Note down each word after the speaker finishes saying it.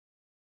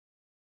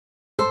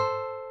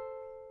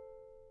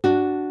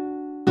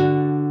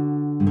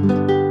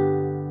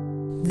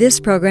This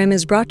program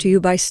is brought to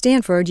you by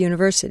Stanford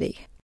University.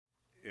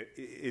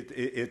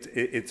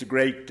 It's a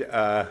great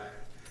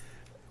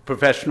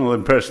professional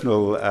and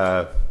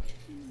personal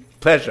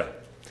pleasure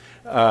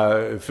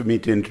for me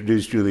to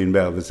introduce Julian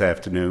Bell this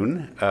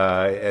afternoon.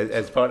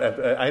 As part of,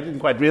 I didn't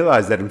quite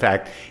realize that, in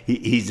fact,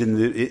 he's in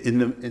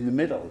the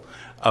middle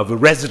of a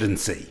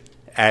residency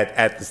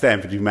at the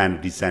Stanford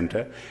Humanities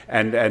Center,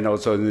 and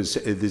also in this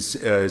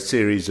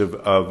series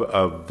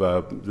of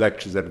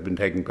lectures that have been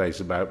taking place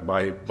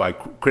by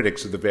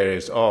critics of the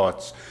various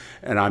arts,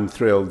 and I'm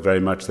thrilled very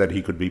much that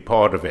he could be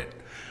part of it.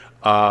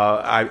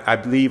 I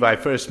believe I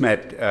first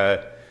met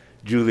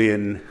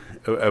Julian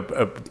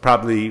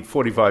probably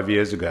 45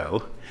 years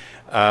ago,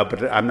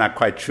 but I'm not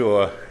quite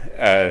sure.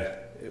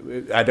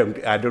 I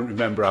don't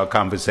remember our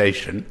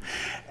conversation.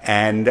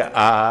 And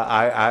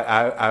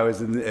I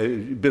was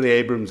in, Billy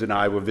Abrams and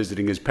I were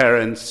visiting his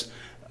parents,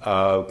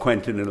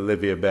 Quentin and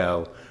Olivia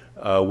Bell,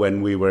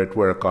 when we were at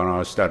work on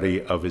our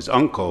study of his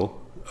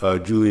uncle,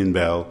 Julian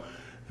Bell,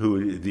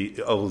 who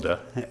the older,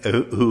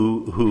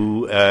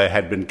 who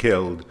had been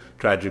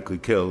tragically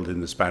killed in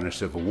the Spanish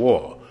Civil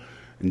War.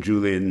 And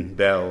Julian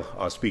Bell,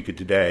 our speaker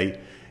today,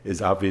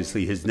 is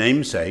obviously his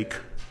namesake,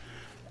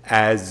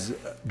 as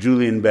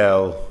Julian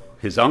Bell,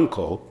 his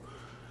uncle,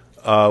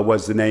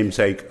 was the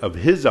namesake of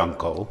his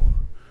uncle,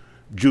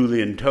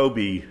 Julian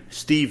Toby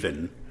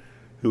Stephen,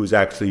 who was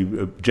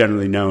actually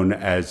generally known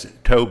as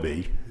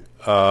Toby,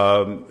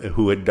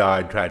 who had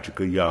died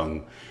tragically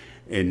young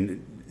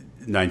in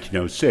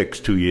 1906,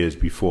 2 years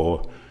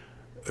before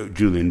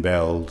Julian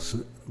Bell's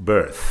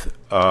birth.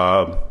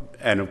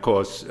 And of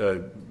course,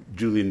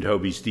 Julian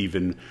Toby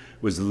Stephen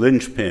was the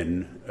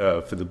linchpin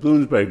for the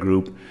Bloomsbury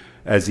Group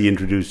as he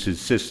introduced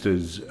his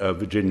sisters,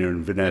 Virginia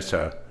and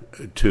Vanessa,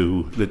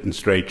 to Lytton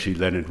Strachey,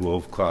 Leonard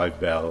Woolf, Clive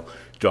Bell,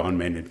 John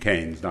Maynard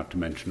Keynes, not to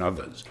mention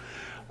others.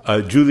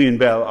 Julian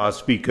Bell, our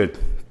speaker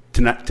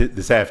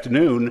this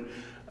afternoon,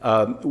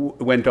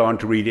 went on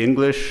to read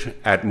English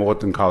at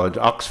Morton College,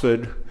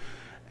 Oxford,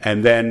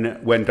 and then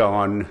went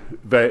on,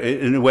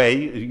 in a way,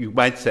 you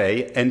might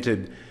say,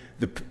 entered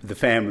the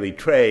family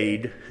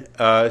trade,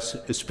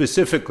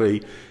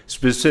 specifically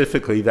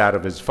that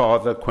of his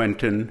father,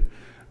 Quentin,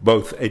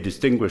 both a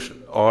distinguished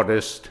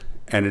artist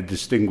and a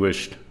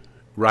distinguished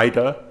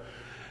writer,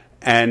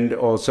 and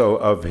also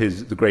of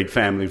the great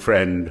family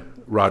friend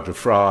Roger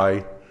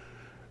Fry,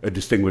 a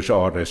distinguished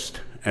artist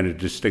and a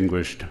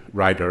distinguished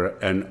writer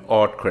and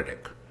art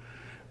critic.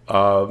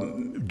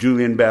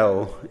 Julian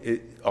Bell,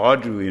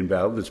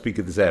 the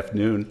speaker this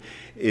afternoon,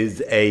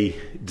 is a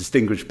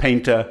distinguished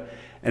painter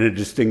and a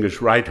distinguished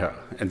writer.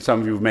 And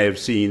some of you may have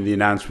seen the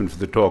announcement for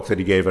the talk that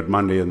he gave at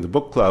Monday in the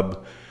book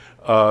club.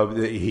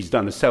 He's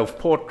done a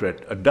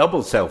self-portrait, a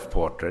double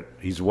self-portrait.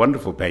 He's a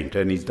wonderful painter,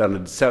 and he's done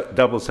a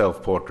double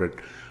self-portrait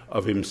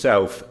of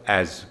himself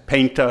as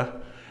painter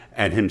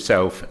and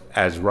himself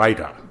as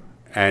writer.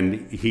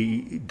 And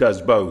he does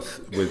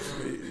both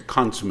with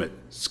consummate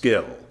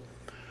skill.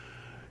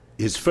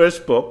 His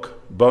first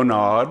book,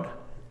 Bonnard,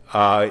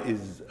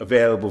 is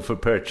available for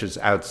purchase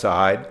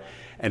outside,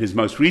 and his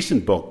most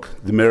recent book,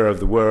 The Mirror of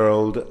the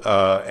World,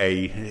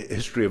 A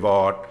History of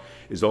Art,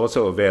 is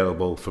also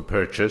available for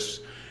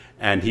purchase.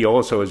 And he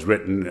also has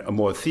written a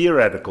more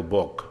theoretical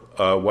book,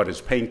 What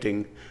is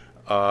Painting,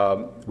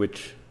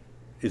 which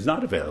is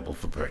not available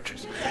for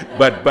purchase.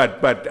 But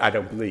I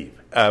don't believe.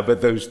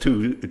 But those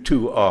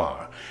two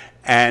are.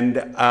 And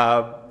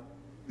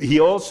he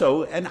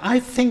also, and I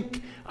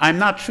think, I'm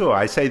not sure,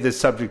 I say this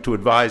subject to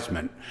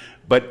advisement,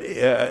 but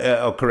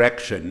or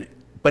correction,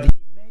 but he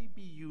may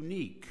be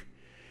unique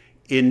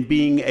in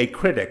being a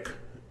critic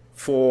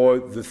for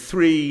the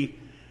three,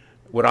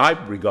 what I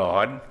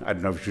regard, I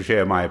don't know if you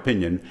share my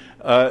opinion,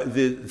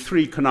 the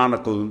three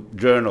canonical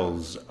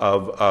journals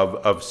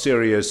of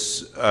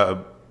serious,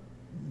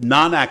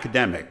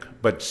 non-academic,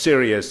 but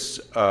serious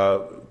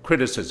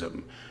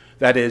criticism.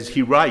 That is,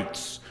 he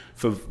writes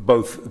for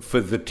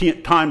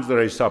the Times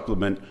Literary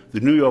Supplement,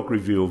 the New York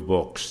Review of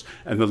Books,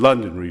 and the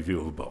London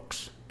Review of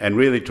Books. And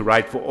really to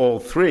write for all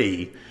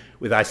three,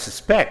 with I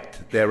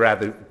suspect they're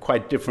rather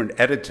quite different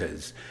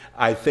editors,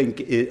 I think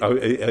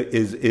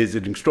is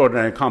an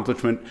extraordinary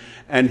accomplishment.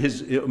 And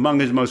among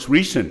his most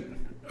recent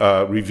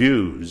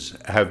reviews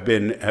have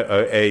been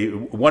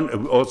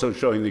one also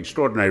showing the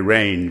extraordinary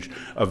range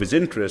of his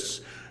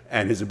interests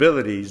and his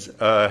abilities,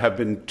 have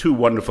been two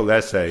wonderful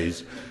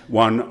essays,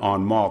 one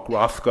on Mark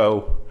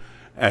Rothko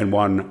and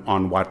one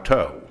on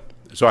Watteau.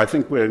 So I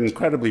think we're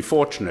incredibly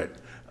fortunate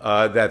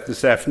that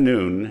this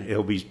afternoon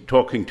he'll be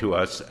talking to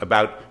us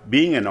about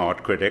being an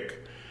art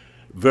critic,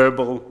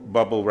 verbal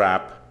bubble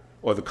wrap,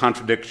 or the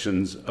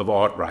contradictions of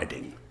art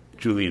writing.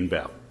 Julian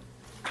Bell.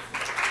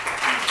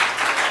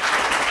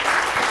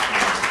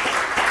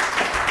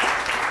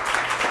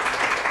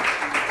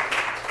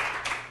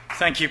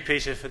 Thank you,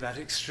 Peter, for that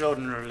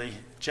extraordinarily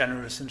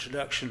generous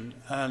introduction.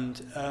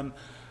 And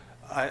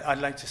I'd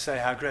like to say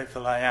how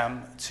grateful I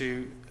am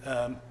to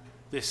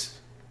this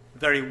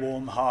very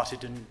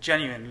warm-hearted and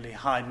genuinely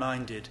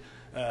high-minded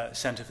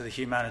Centre for the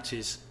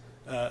Humanities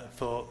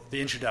for the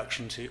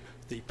introduction to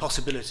the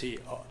possibility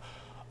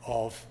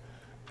of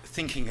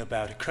thinking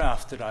about a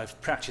craft that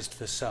I've practiced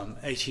for some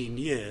 18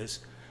 years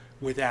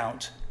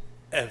without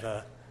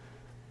ever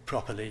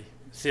properly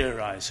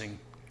theorizing.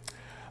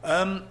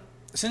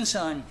 Since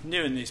I'm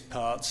new in these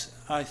parts,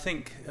 I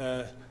think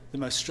the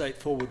most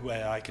straightforward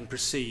way I can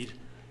proceed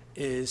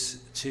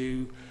is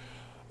to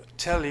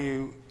tell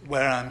you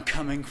where I'm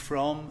coming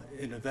from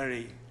in a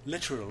very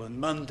literal and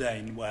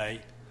mundane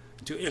way,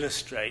 to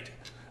illustrate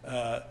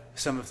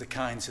some of the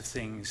kinds of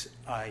things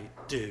I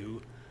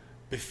do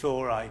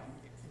before I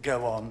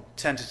go on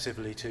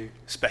tentatively to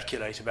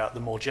speculate about the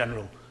more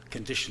general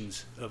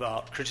conditions of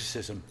art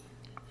criticism.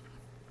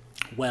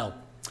 Well,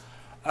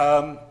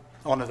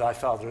 honour thy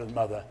father and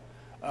mother.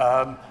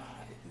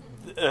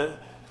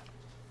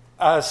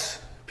 As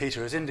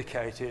Peter has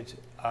indicated,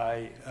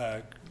 I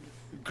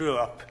grew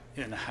up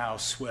in a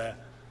house where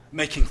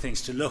making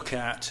things to look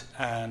at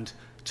and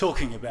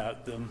talking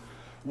about them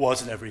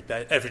was an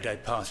everyday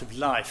part of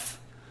life.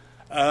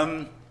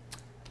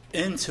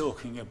 In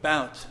talking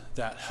about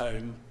that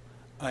home,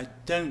 I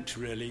don't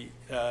really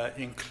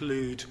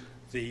include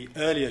the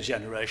earlier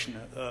generation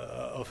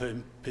of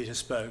whom Peter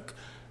spoke.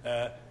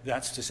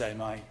 That's to say,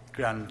 my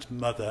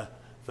grandmother,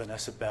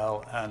 Vanessa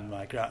Bell, and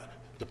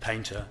the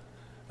painter,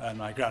 and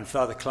my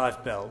grandfather,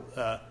 Clive Bell,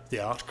 the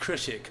art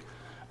critic.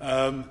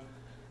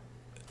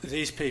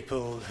 These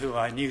people, who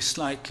I knew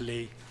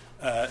slightly,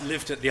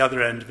 lived at the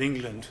other end of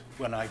England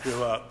when I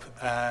grew up,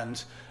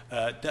 and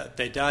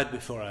they died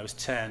before I was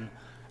 10,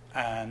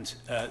 and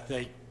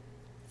they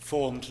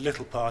formed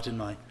little part in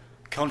my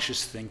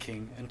conscious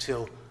thinking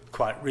until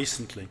quite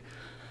recently.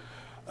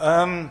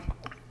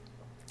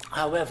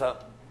 However,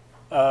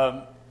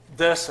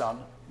 their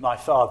son, my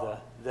father,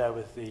 there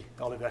with the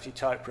Olivetti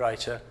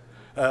typewriter,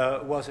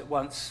 was at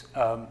once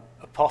a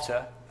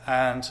potter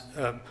and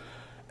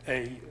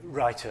a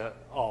writer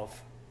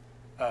of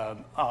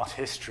art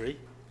history,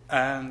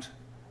 and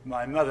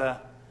my mother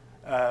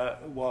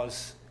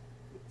was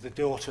the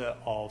daughter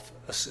of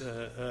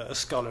a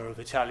scholar of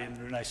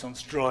Italian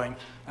Renaissance drawing,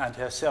 and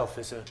herself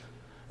is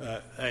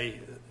a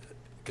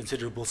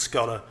considerable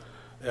scholar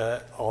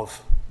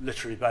of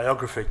literary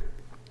biography.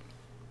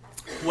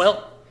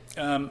 Well,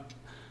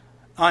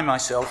 I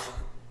myself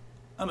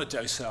am a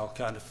docile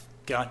kind of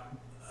guy.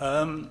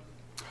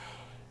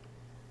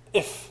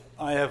 If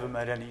I ever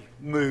made any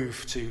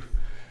move to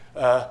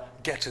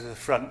get to the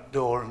front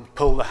door and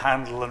pull the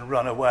handle and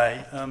run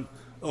away,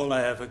 all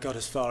I ever got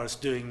as far as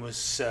doing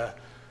was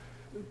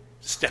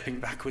stepping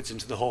backwards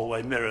into the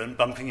hallway mirror and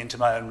bumping into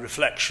my own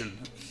reflection.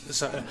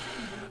 So,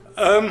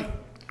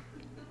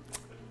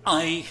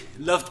 I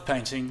loved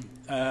painting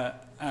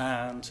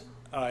and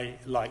I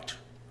liked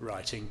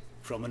writing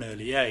from an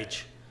early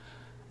age.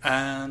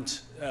 And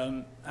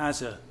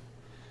as a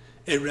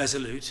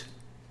irresolute,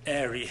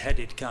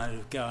 airy-headed kind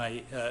of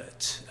guy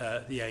at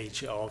the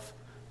age of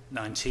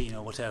 19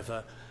 or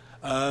whatever,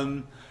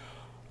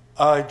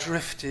 I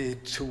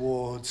drifted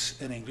towards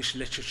an English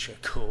literature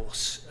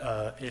course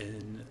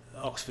in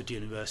Oxford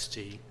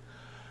University.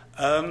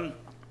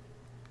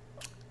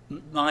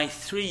 My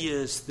 3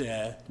 years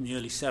there in the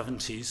early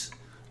 70s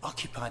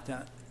occupied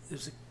that. There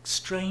was a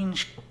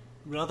strange,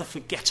 rather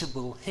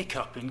forgettable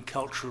hiccup in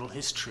cultural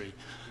history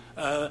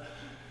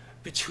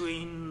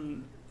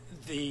between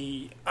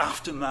the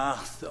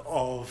aftermath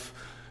of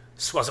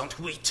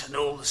 68 and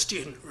all the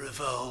student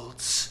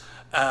revolts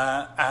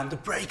and the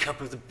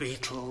breakup of the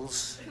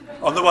Beatles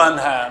on the one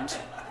hand,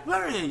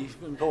 very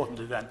important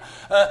event,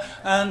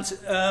 and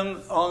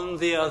on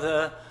the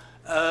other,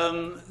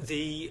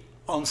 the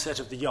onset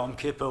of the Yom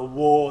Kippur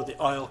War, the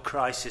oil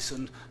crisis,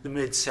 and the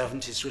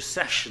mid-70s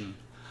recession.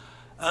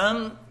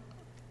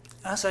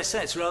 As I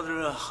say, it's rather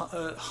a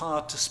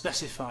hard to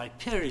specify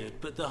period,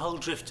 but the whole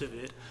drift of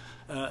it,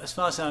 as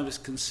far as I was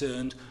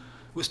concerned,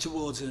 was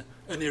towards an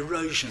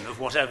erosion of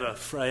whatever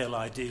frail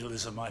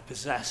idealism I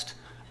possessed,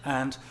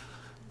 and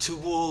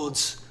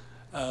towards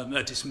a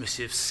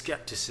dismissive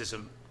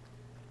scepticism.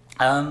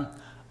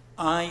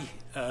 I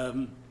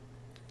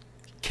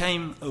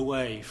came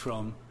away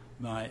from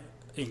my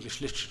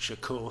English literature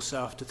course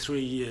after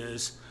 3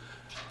 years,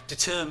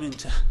 determined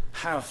to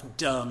have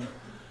done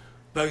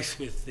both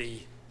with the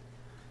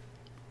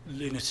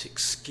lunatic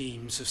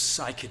schemes of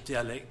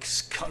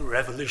psychedelics,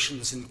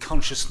 revolutions in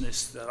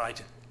consciousness that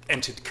I'd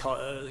entered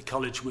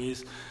college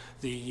with,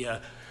 the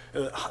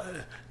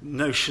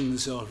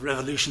notions of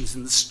revolutions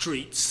in the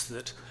streets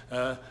that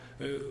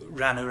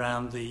ran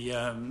around the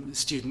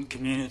student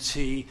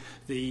community,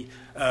 the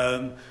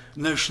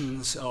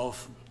notions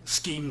of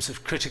schemes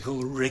of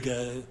critical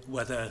rigour,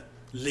 whether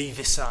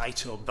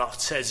Levisite or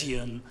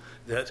Barthesian,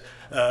 that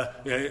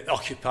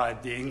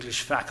occupied the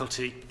English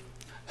faculty,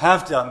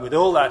 have done with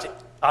all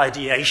that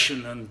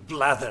ideation and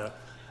blather,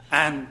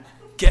 and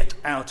get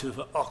out of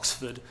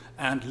Oxford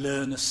and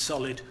learn a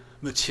solid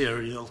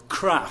material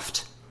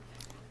craft.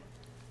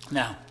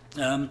 Now,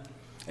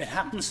 it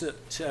happens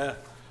that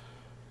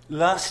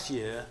last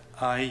year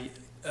I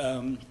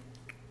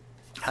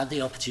had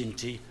the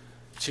opportunity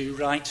to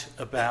write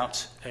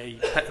about a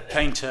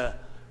painter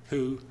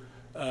who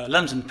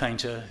London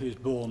painter who was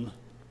born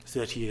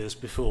 30 years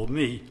before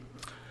me,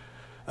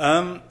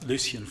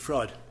 Lucian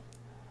Freud.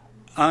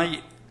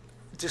 I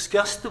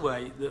discussed the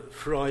way that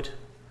Freud,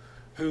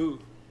 who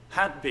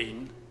had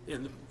been,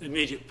 in the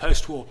immediate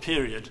post-war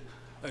period,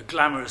 a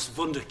glamorous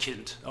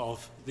wunderkind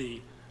of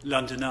the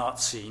London art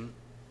scene,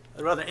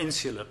 a rather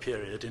insular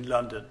period in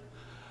London,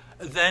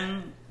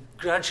 then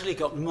gradually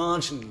got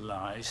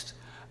marginalised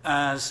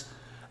as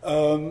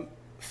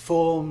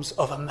forms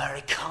of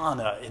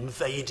Americana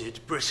invaded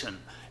Britain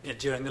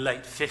during the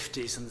late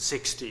 50s and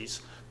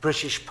 60s.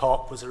 British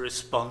pop was a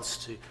response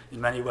to,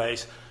 in many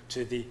ways,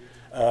 to the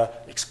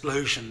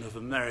explosion of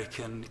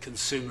American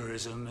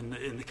consumerism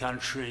in the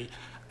country,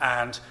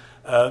 and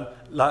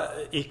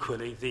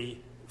equally the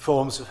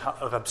forms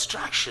of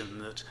abstraction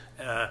that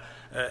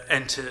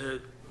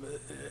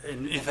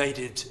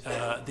invaded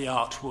the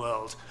art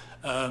world.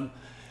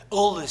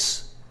 All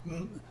this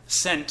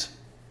sent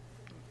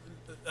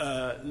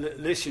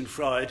Lucian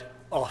Freud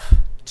off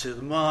to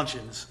the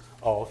margins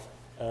of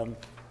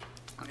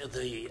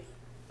the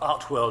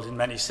art world in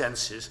many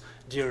senses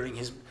during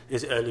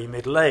his early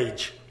middle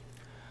age.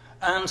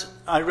 And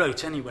I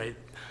wrote, anyway,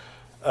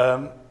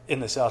 in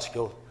this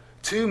article,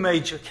 2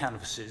 major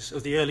canvases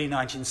of the early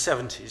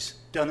 1970s,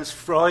 done as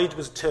Freud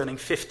was turning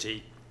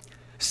 50,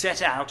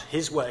 set out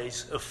his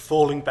ways of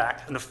falling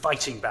back and of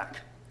fighting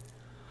back.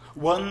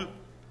 One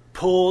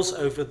pours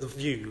over the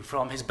view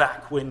from his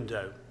back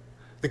window,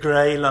 the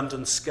grey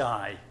London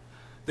sky,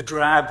 the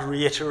drab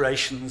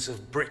reiterations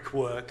of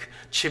brickwork,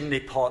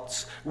 chimney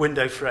pots,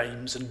 window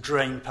frames and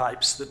drain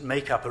pipes that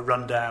make up a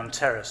rundown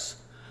terrace,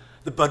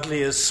 the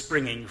buddleias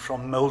springing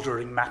from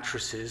mouldering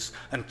mattresses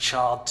and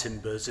charred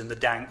timbers in the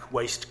dank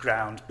waste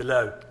ground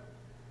below.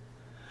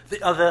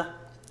 The other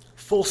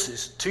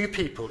forces 2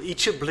 people,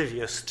 each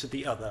oblivious to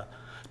the other,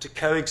 to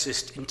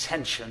coexist in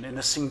tension in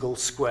a single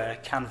square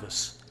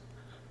canvas.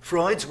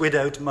 Freud's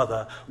widowed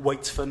mother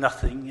waits for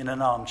nothing in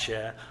an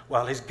armchair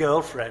while his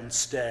girlfriend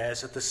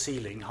stares at the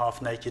ceiling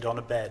half-naked on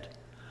a bed.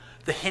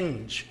 The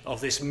hinge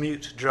of this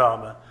mute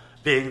drama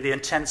being the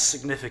intense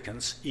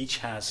significance each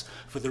has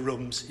for the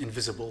room's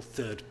invisible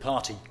third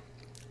party.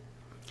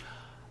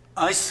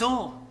 I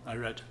saw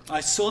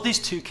these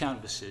 2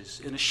 canvases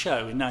in a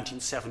show in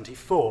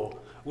 1974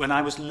 when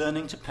I was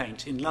learning to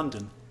paint in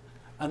London,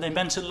 and they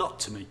meant a lot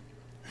to me.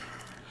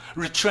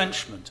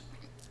 Retrenchment,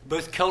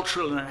 both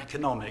cultural and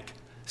economic,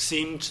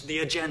 seemed the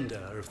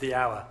agenda of the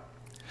hour.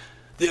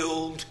 The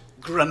old,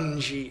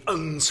 grungy,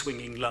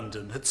 unswinging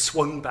London had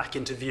swung back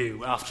into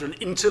view after an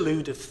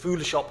interlude of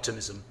foolish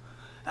optimism,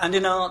 and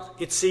in art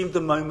it seemed the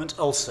moment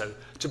also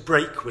to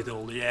break with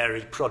all the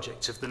airy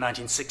projects of the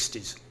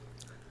 1960s.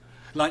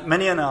 Like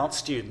many an art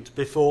student,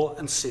 before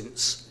and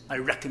since, I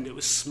reckoned it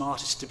was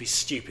smartest to be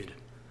stupid.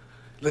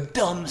 The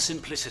dumb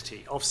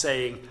simplicity of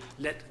saying,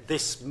 let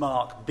this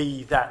mark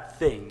be that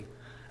thing,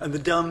 and the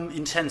dumb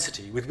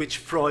intensity with which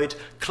Freud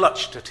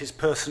clutched at his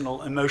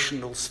personal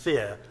emotional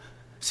sphere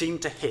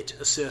seemed to hit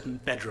a certain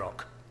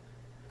bedrock.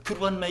 Could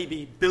one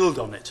maybe build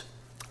on it?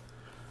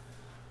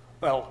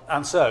 Well,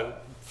 and so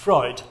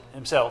Freud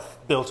himself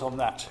built on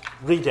that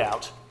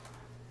redoubt,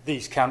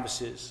 these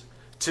canvases,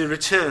 to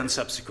return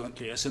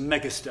subsequently as a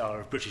megastar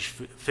of British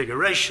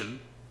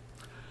figuration,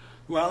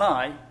 while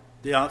I,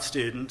 the art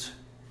student,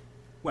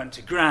 went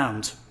to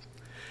ground.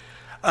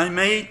 I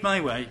made my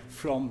way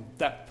from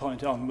that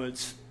point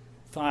onwards,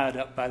 fired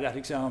up by that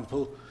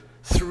example,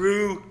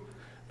 through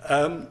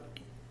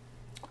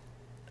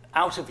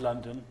out of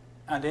London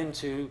and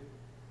into,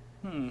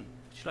 would you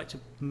like to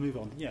move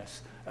on?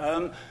 Yes.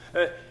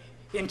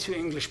 Into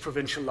English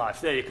provincial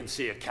life. There you can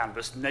see a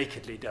canvas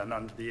nakedly done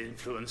under the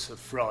influence of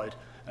Freud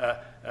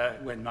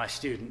when my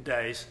student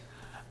days.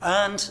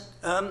 And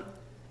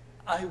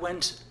I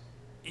went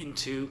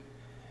into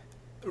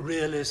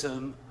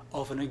realism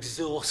of an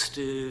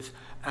exhaustive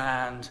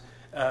and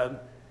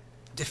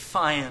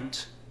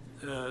defiant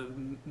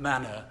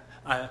manner.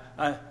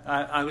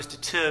 I was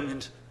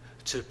determined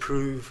to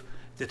prove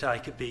that I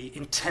could be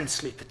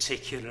intensely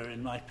particular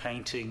in my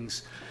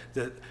paintings,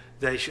 that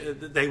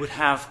they would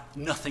have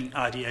nothing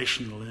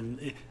ideational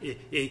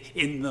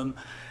in them,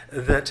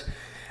 that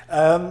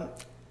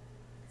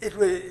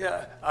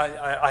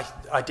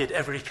I did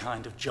every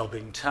kind of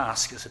jobbing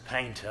task as a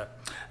painter.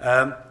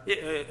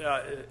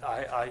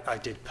 I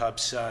did pub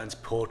signs,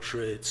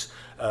 portraits,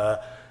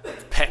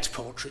 pet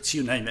portraits,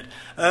 you name it.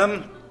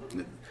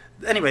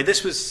 Anyway,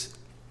 this was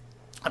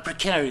a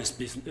precarious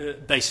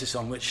basis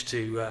on which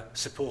to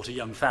support a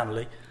young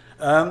family.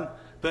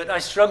 But I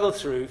struggled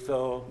through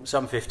for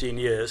some 15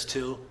 years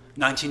till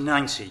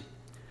 1990,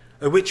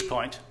 at which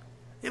point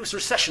it was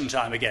recession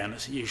time again,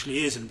 as it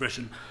usually is in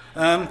Britain.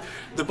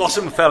 The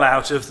bottom fell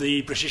out of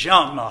the British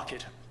art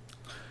market.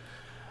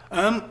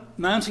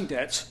 Mounting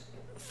debts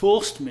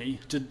forced me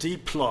to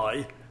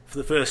deploy, for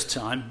the first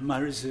time, my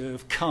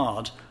reserve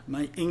card,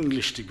 my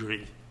English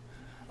degree.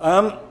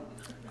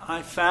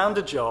 I found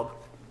a job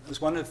as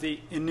one of the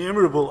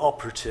innumerable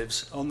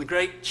operatives on the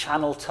great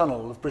Channel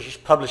Tunnel of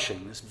British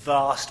publishing, this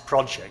vast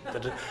project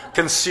that had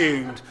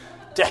consumed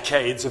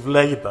decades of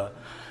labour.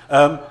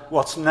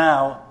 what's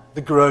now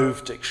the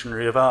Grove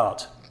Dictionary of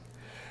Art.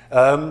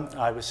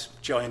 I was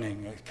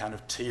joining a kind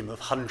of team of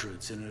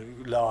hundreds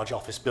in a large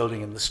office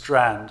building in the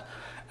Strand,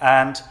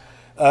 and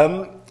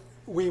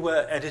we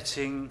were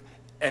editing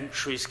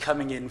entries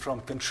coming in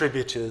from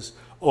contributors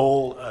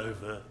all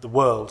over the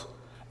world.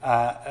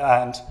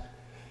 And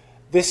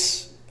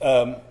this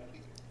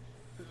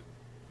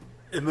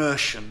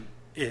immersion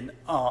in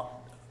art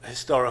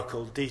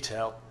historical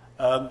detail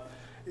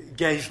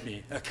gave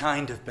me a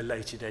kind of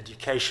belated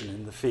education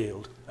in the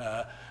field,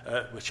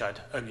 which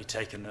I'd only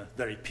taken a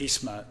very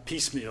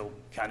piecemeal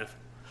kind of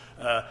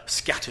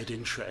scattered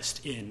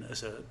interest in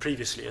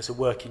previously as a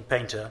working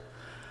painter.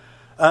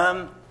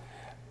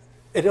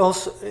 It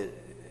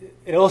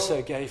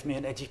also gave me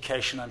an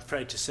education, I'm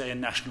afraid to say,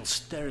 in national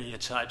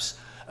stereotypes,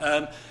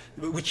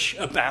 which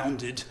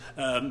abounded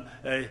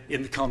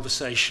in the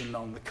conversation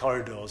on the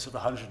corridors of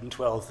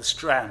 112 The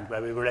Strand,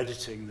 where we were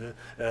editing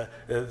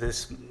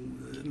this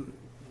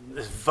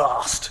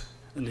vast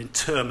and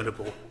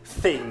interminable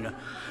thing.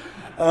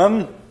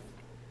 The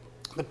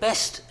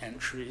best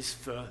entries,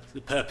 for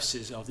the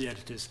purposes of the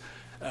editors,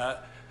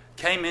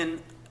 came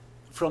in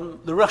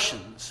from the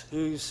Russians,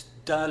 whose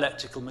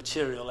dialectical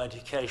material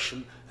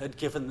education had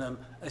given them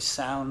a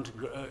sound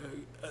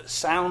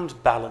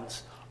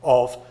balance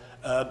of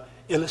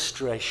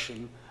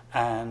illustration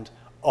and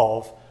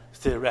of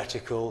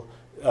theoretical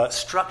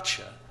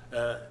structure.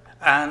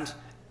 And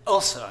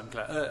also, I'm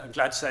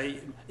glad to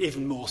say,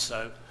 even more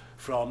so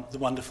from the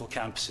wonderful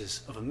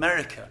campuses of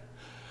America.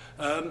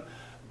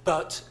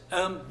 But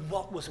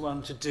what was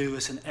one to do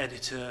as an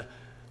editor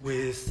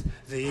with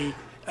the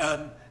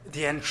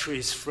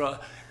entries from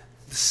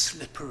the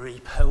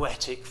slippery,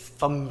 poetic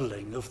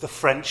fumbling of the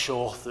French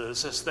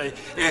authors as they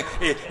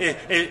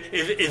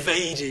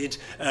evaded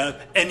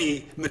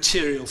any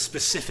material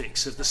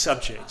specifics of the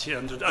subject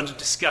under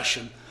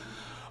discussion,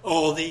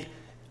 or the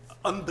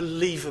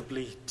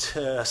unbelievably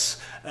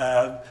terse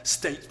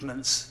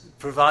statements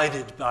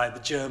provided by the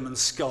German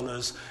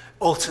scholars,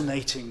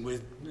 alternating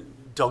with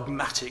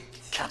dogmatic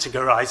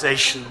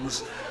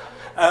categorizations.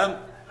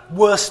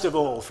 Worst of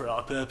all, for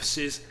our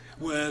purposes,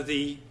 were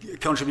the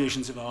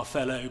contributions of our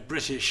fellow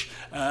British,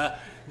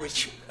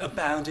 which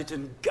abounded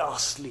in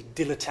ghastly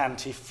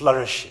dilettante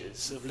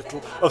flourishes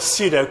of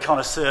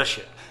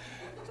pseudo-connoisseurship.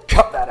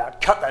 Cut that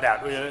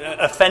out. We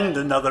offend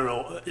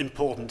another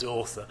important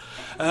author.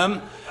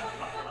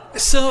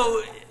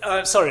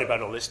 Sorry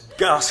about all this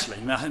ghastly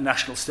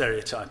national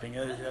stereotyping.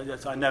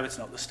 I know it's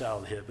not the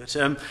style here, but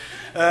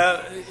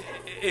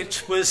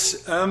it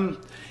was,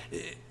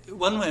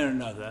 one way or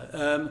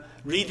another,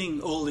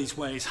 reading all these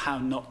ways how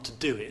not to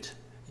do it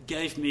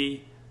gave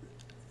me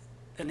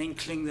an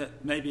inkling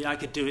that maybe I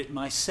could do it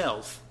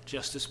myself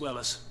just as well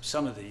as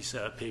some of these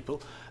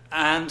people.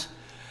 And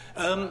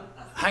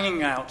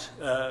hanging out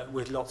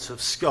with lots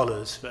of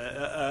scholars,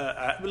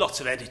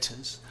 lots of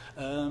editors,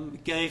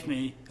 gave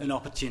me an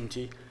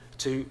opportunity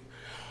to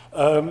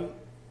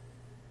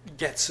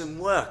get some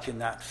work in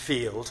that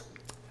field.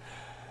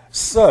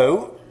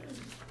 So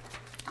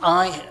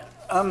I,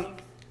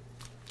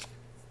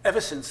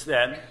 ever since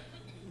then,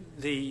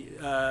 the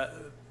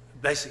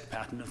basic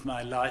pattern of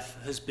my life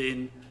has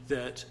been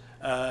that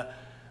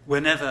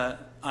whenever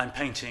I'm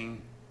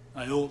painting,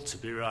 I ought to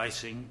be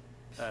writing,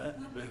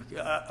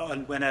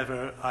 and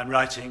whenever I'm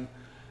writing,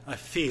 I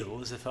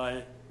feel as if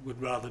I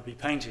would rather be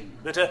painting.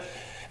 But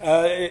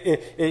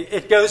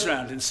it goes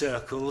round in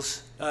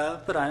circles,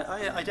 but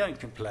I don't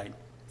complain.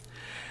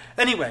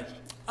 Anyway,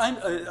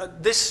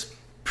 this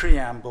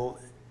preamble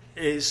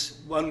is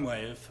one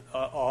way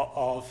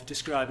of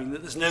describing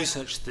that there's no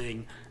such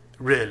thing,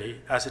 really,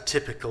 as a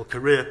typical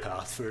career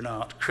path for an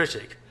art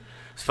critic,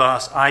 as far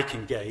as I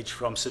can gauge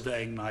from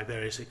surveying my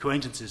various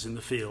acquaintances in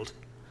the field.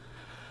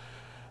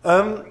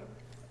 I'm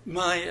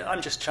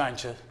just trying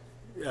to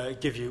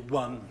give you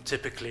one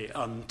typically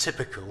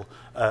untypical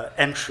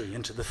entry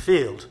into the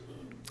field.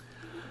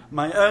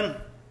 My own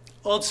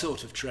odd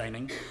sort of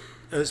training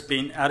has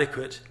been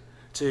adequate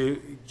to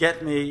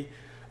get me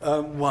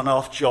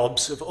one-off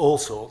jobs of all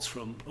sorts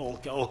from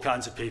all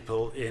kinds of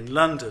people in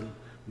London.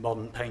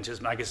 Modern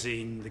Painters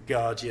Magazine, The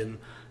Guardian,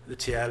 the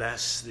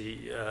TLS,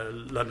 the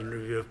London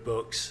Review of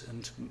Books,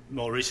 and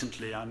more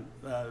recently I'm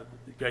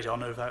great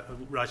honour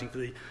of writing for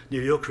the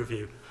New York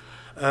Review.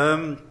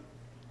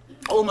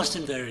 Almost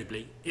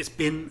invariably, it's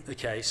been a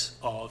case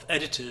of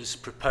editors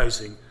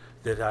proposing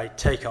that I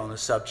take on a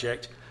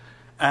subject,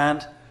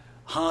 and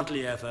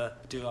hardly ever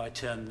do I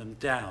turn them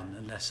down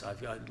unless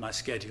my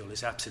schedule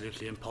is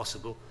absolutely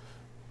impossible.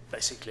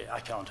 Basically, I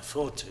can't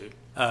afford to.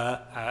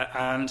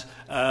 And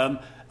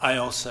I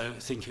also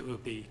think it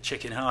would be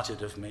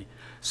chicken-hearted of me.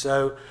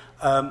 So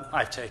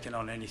I've taken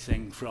on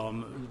anything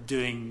from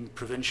doing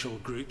provincial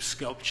group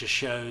sculpture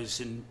shows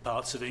in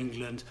parts of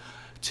England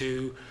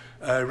to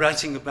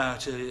writing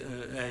about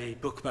a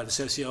book by the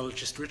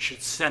sociologist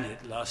Richard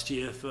Sennett last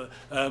year,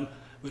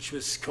 which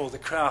was called The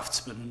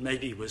Craftsman, and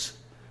maybe was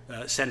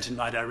sent in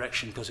my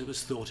direction because it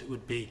was thought it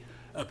would be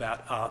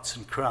about arts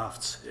and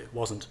crafts. It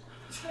wasn't.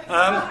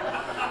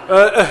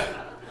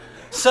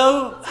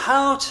 So,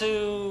 how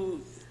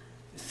to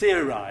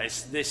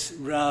theorize this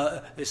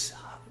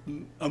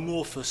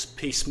amorphous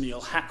piecemeal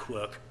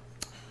hackwork?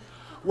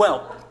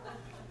 Well,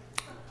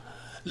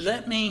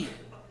 let me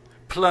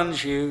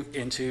plunge you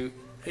into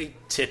a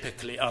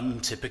typically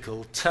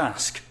untypical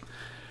task.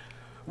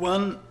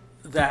 One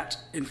that,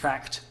 in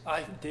fact,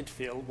 I did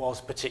feel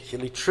was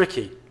particularly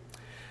tricky,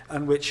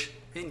 and which,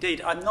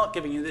 indeed, I'm not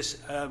giving you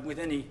this with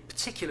any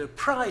particular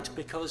pride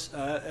because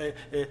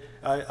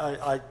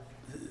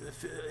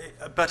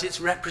but it's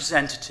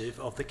representative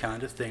of the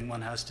kind of thing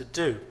one has to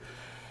do.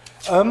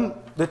 The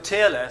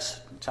TLS,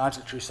 Times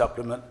Literary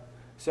Supplement,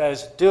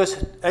 says, do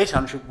us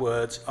 800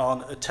 words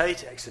on a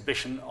Tate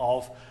exhibition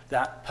of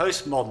that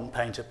postmodern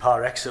painter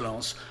par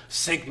excellence,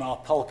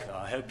 Sigmar Polke.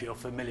 I hope you're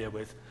familiar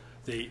with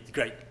the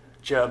great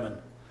German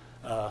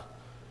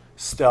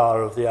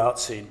star of the art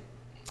scene.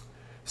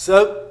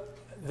 So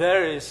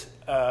there is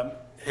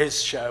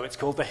his show. It's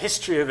called The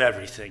History of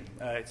Everything.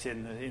 It's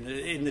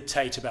in the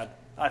Tate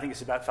I think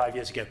it's about 5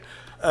 years ago.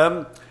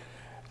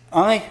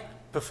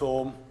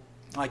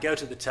 I go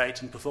to the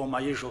Tate and perform my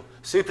usual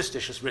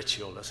superstitious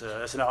ritual as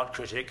an art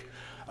critic.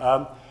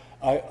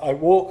 I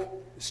walk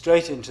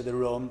straight into the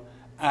room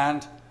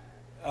and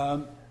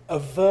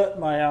avert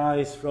my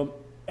eyes from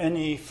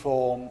any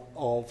form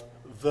of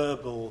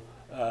verbal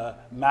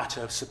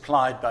matter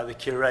supplied by the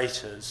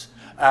curators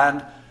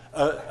and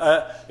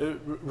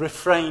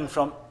refrain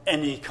from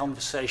any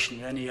conversation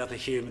with any other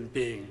human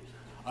being.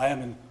 I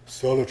am in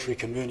solitary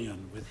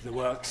communion with the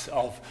works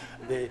of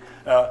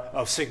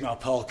Sigmar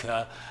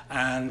Polke,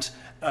 and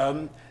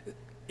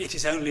it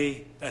is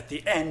only at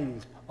the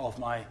end of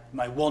my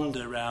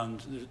wander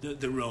around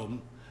the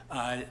room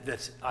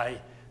that I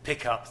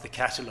pick up the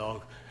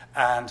catalogue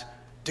and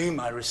do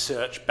my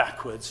research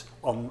backwards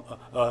on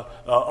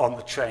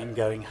the train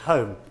going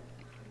home.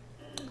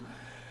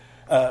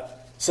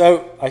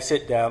 So I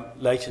sit down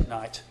late at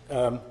night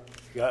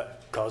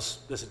because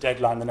there's a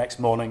deadline the next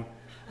morning,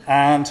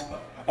 and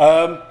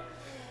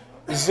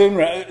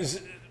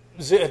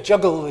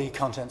juggle the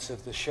contents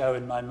of the show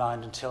in my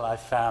mind until I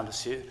found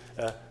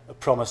a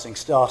promising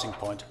starting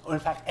point, or in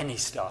fact any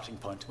starting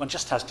point. One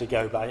just has to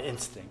go by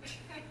instinct.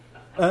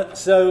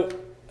 So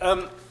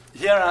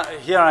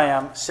here I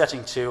am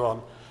setting to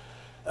on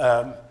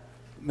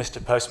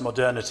Mr.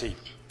 Postmodernity.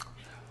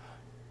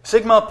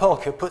 Sigmar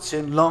Polke puts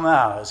in long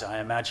hours, I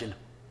imagine.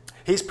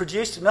 He's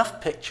produced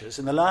enough pictures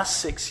in the last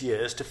 6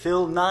 years to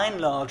fill 9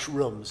 large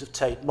rooms of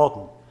Tate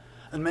Modern,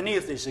 and many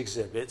of these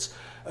exhibits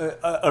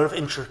are of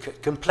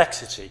intricate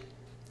complexity.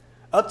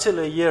 Up till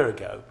a year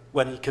ago,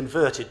 when he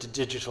converted to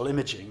digital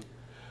imaging,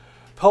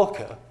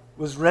 Polke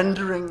was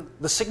rendering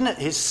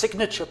his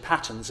signature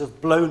patterns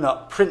of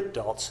blown-up print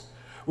dots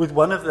with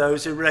one of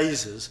those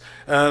erasers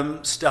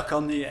stuck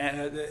on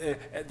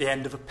at the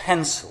end of a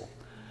pencil.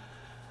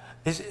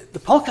 The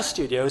Polke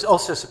studio is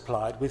also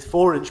supplied with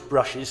 4-inch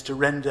brushes to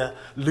render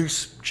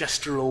loose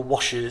gestural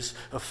washes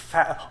of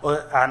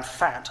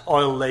fat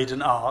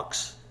oil-laden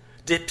arcs,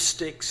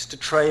 dipsticks to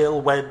trail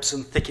webs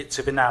and thickets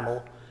of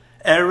enamel,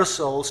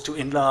 aerosols to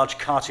enlarge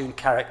cartoon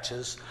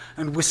characters,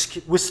 and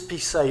wispy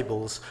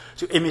sables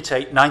to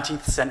imitate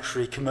 19th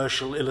century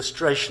commercial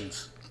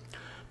illustrations,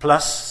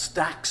 plus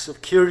stacks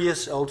of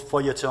curious old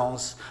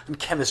feuilletons and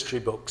chemistry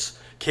books,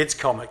 kids'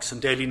 comics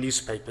and daily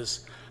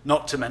newspapers,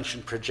 not to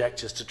mention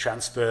projectors to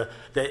transfer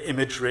their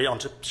imagery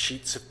onto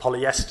sheets of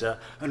polyester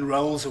and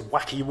rolls of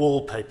wacky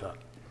wallpaper.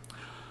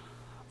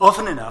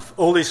 Often enough,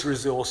 all these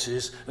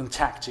resources and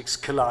tactics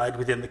collide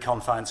within the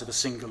confines of a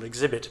single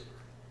exhibit.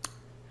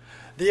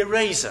 The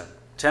eraser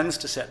tends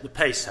to set the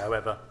pace,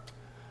 however.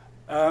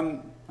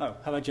 Have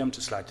I jumped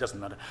a slide? Doesn't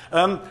matter.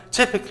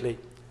 Typically,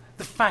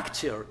 the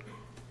facture...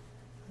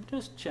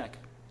 Just check.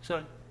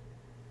 Sorry.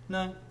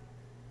 No?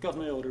 Got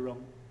my order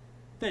wrong.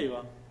 There you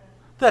are.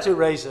 That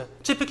eraser.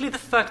 Typically, the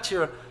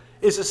facture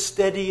is as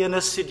steady and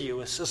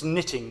assiduous as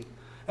knitting.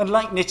 And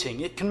like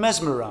knitting, it can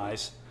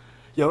mesmerize.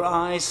 Your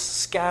eyes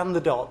scan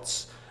the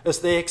dots as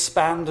they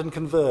expand and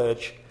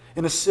converge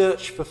in a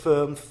search for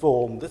firm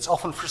form that's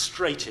often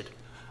frustrated.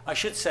 I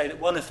should say that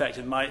one effect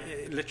of my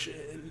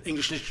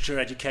English literature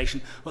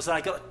education was that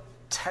I got a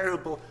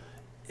terrible,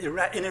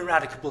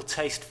 ineradicable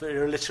taste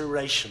for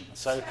alliteration.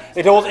 So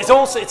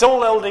it's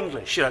all Old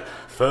English, you know,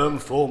 firm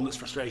form that's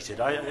frustrated.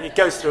 It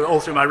goes all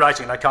through my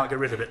writing, and I can't get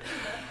rid of it.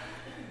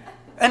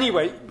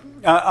 Anyway,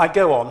 I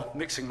go on,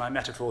 mixing my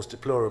metaphors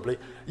deplorably.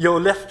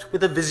 You're left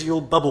with a visual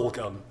bubble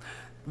gum,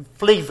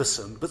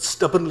 flavoursome but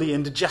stubbornly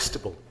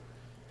indigestible.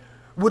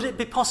 Would it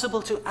be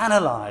possible to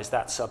analyse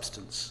that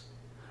substance?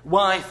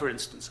 Why, for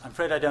instance, I'm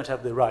afraid I don't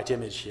have the right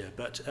image here,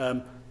 but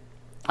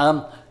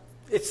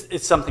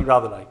it's something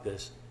rather like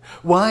this.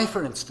 Why,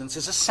 for instance,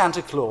 is a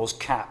Santa Claus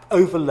cap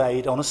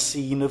overlaid on a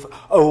scene of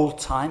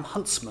old-time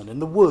huntsmen in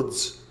the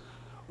woods?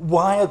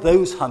 Why are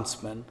those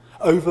huntsmen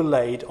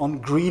overlaid on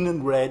green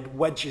and red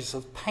wedges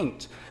of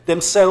paint,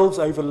 themselves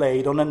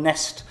overlaid on a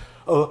nest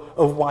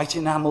of white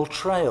enamel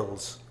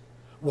trails?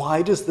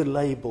 Why does the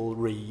label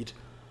read,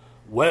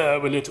 "Where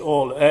will it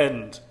all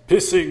end?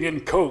 Pissing in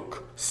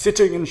coke,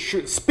 spitting in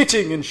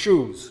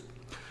shoes"?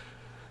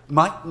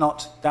 Might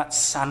not that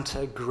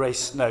Santa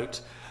grace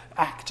note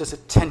act as a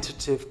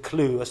tentative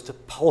clue as to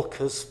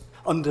polka's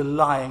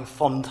underlying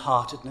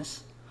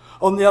fond-heartedness?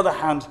 On the other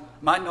hand,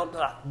 might not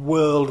that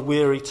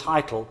world-weary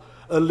title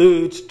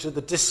allude to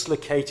the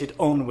dislocated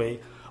ennui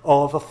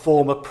of a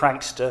former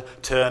prankster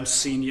turned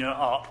senior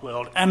art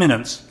world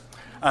eminence?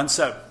 And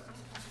so,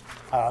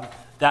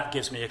 that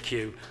gives me a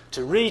cue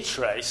to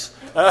retrace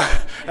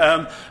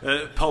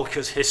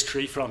Polka's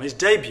history from his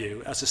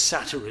debut as a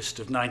satirist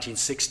of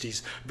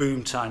 1960s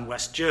boomtime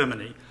West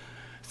Germany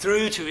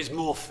through to his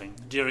morphing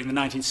during the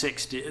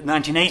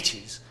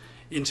 1980s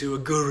into a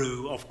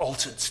guru of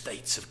altered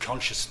states of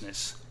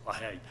consciousness.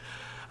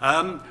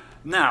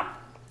 Now,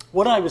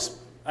 what I was,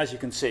 as you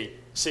can see,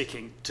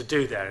 seeking to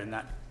do there in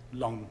that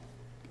long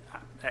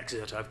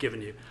excerpt I've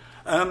given you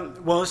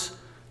was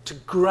to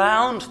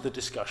ground the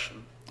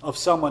discussion of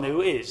someone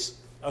who is,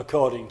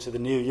 according to the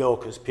New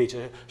Yorker's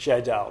Peter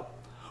Schiedal,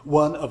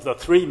 one of the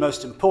three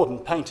most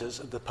important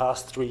painters of the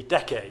past 3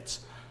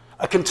 decades,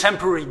 a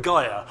contemporary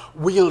Goya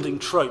wielding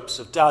tropes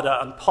of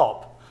Dada and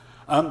pop,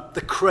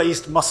 the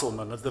crazed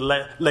muscleman of the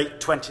late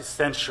 20th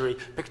century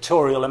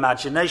pictorial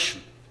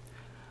imagination.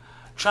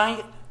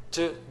 Trying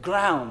to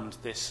ground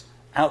this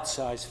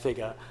outsized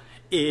figure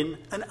in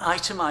an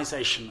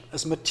itemization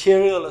as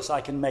material as I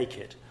can make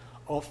it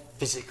of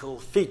physical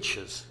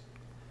features.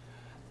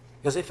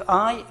 Because if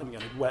I am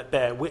going to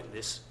bear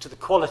witness to the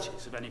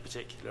qualities of any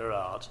particular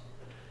art,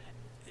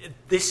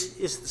 this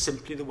is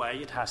simply the way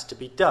it has to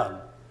be done.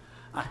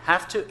 I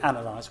have to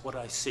analyze what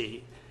I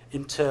see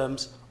in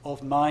terms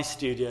of my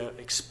studio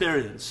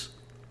experience.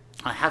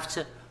 I have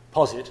to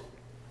posit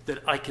that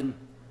I can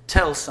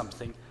tell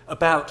something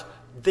about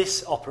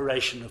this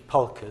operation of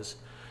Polka's,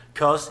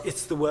 because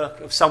it's the work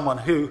of someone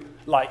who,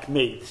 like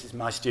me, this is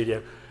my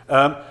studio,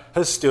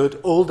 has stood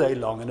all day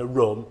long in a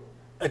room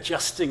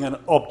adjusting an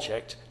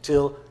object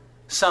till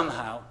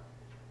somehow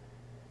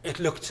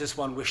it looked as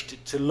one wished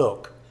it to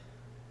look.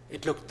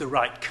 It looked the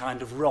right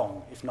kind of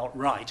wrong, if not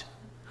right.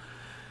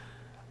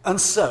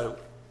 And so,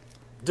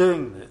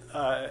 in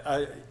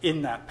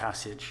that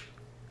passage,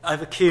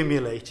 I've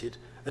accumulated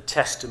a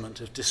testament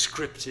of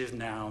descriptive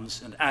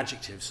nouns and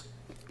adjectives.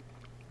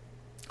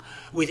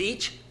 With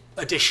each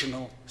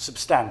additional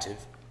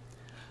substantive,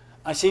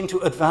 I seem to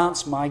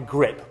advance my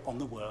grip on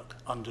the work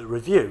under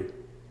review.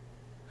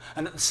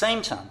 And at the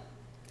same time,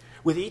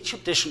 with each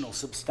additional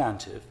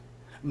substantive,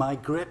 my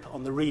grip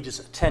on the reader's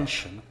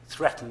attention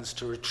threatens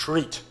to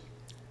retreat.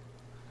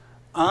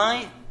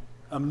 I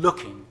am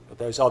looking at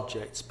those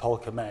objects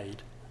Polka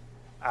made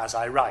as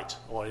I write,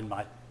 or in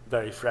my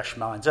very fresh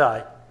mind's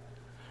eye.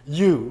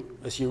 You,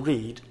 as you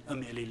read, are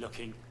merely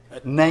looking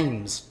at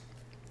names.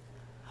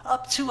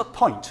 Up to a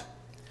point,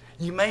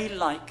 you may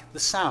like the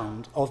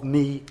sound of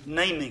me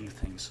naming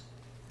things.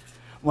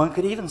 One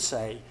could even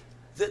say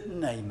that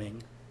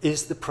naming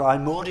is the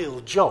primordial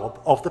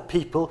job of the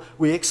people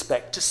we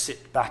expect to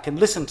sit back and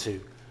listen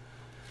to.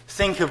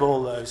 Think of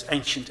all those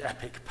ancient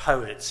epic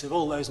poets, of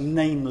all those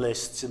name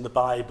lists in the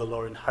Bible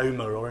or in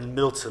Homer or in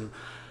Milton,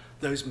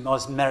 those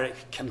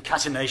mesmeric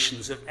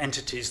concatenations of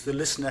entities the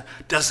listener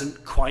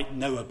doesn't quite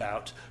know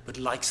about but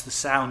likes the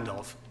sound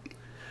of.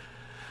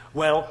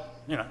 Well,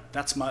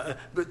 that's my...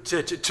 but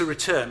to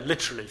return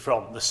literally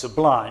from the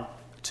sublime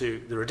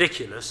to the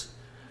ridiculous,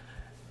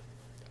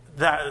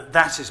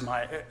 that is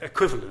my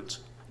equivalent.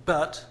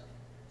 But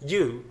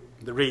you,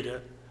 the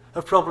reader,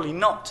 have probably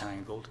not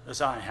tangled, as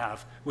I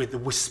have, with the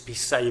wispy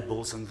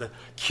sables and the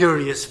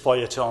curious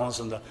feuilletons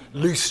and the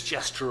loose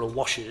gestural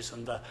washes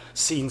and the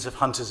scenes of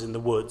hunters in the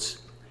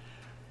woods.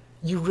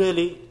 You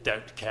really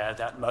don't care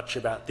that much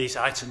about these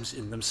items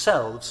in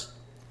themselves.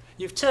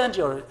 You've turned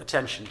your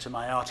attention to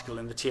my article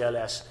in the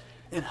TLS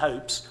in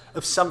hopes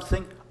of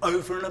something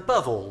over and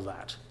above all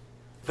that.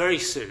 Very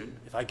soon,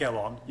 if I go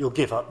on, you'll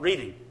give up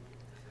reading.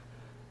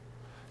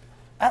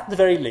 At the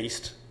very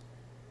least,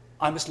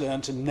 I must learn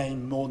to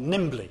name more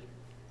nimbly.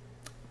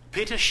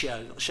 Peter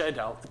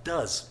Schiedal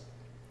does.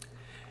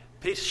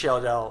 Peter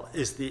Schiedal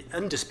is the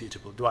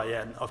indisputable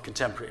doyen of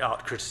contemporary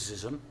art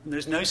criticism, and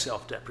there's no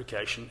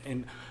self-deprecation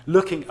in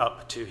looking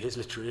up to his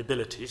literary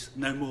abilities,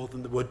 no more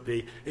than there would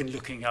be in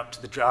looking up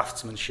to the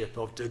draftsmanship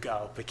of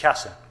Degas or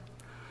Picasso.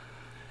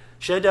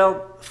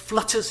 Schiedal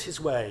flutters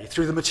his way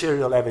through the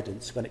material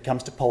evidence when it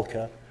comes to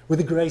polka with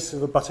the grace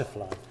of a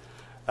butterfly.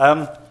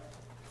 A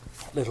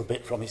little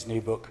bit from his new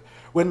book.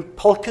 When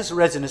polka's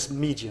resinous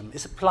medium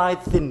is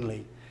applied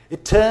thinly,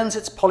 it turns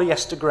its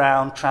polyester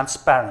ground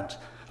transparent,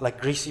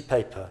 like greasy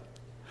paper.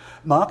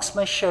 Marks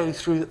may show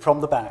through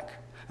from the back,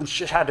 and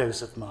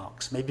shadows of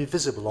marks may be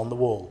visible on the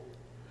wall.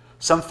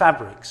 Some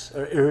fabrics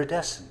are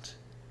iridescent.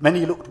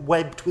 Many looked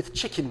webbed with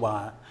chicken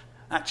wire,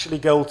 actually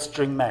gold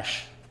string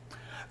mesh.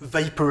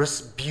 Vaporous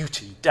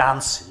beauty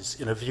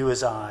dances in a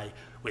viewer's eye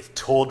with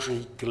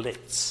tawdry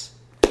glitz.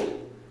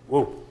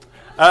 Whoa.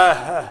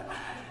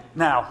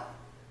 Now,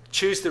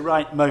 choose the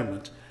right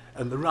moment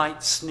and the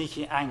right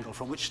sneaky angle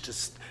from which to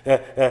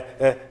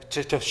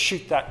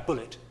shoot that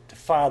bullet, to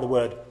fire the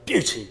word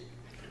beauty,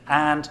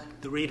 and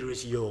the reader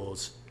is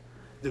yours.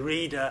 The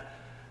reader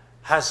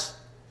has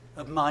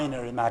a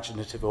minor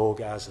imaginative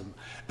orgasm,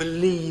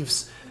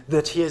 believes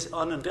that he has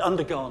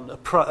undergone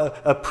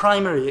a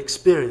primary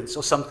experience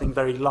or something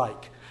very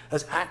like,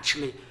 has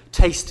actually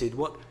tasted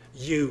what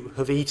you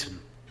have eaten.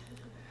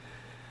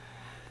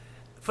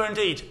 For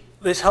indeed,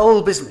 this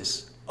whole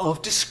business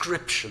of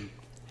description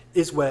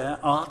is where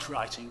art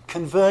writing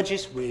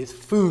converges with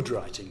food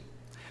writing,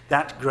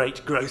 that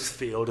great growth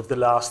field of the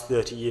last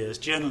 30 years,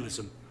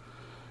 journalism.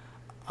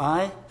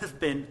 I have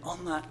been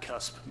on that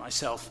cusp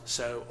myself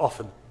so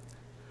often,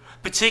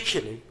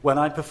 particularly when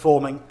I'm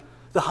performing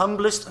the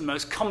humblest and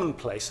most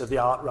commonplace of the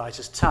art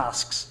writer's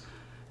tasks,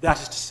 that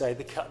is to say,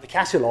 the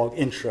catalogue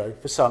intro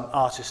for some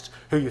artist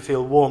who you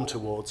feel warm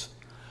towards,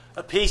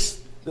 a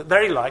piece that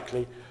very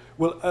likely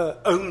will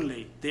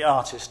only the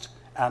artist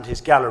and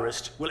his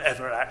gallerist will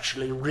ever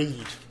actually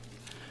read.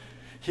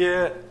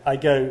 Here I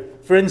go,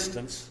 for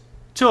instance,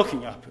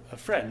 talking up a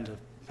friend, a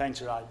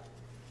painter I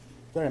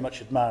very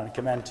much admire and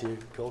commend to you,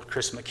 called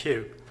Chris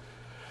McHugh.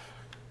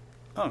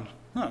 No,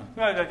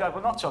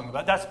 we're not talking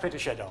about that's Peter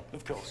Shedell,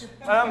 of course.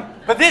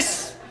 But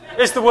this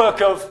is the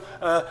work of,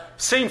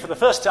 seen for the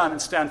first time in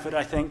Stanford,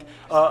 I think,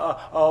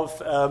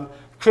 of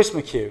Chris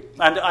McHugh.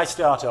 And I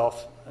start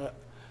off,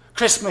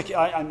 Chris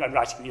McHugh, I'm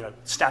writing,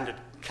 standard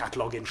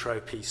catalogue intro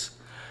piece.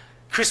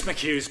 Chris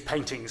McHugh's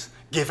paintings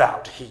give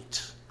out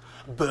heat.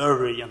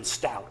 Burry and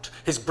stout,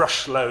 his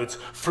brush loads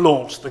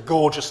flaunt the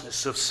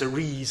gorgeousness of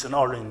cerise and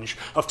orange,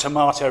 of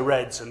tomato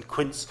reds and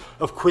quince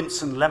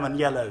and lemon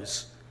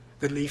yellows.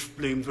 The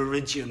leaf-bloom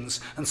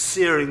viridians and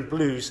searing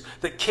blues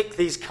that kick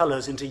these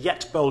colours into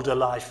yet bolder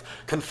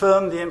life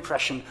confirm the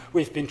impression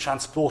we've been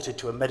transported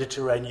to a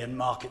Mediterranean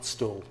market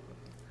stall.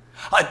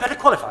 I'd better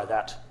qualify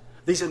that.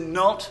 These are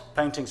not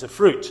paintings of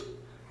fruit.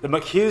 The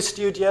McHugh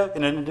studio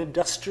in an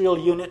industrial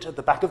unit at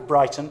the back of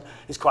Brighton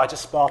is quite a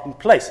Spartan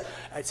place,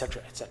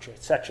 etc., etc.,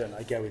 etc. And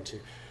I go into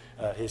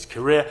his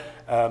career.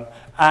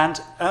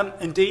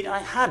 Indeed, I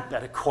had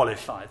better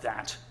qualify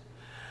that,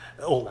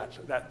 all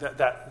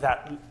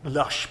that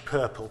lush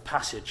purple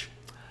passage.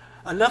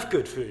 I love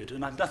good food,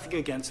 and I've nothing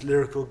against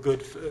lyrical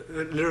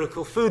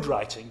food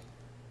writing,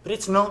 but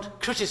it's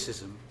not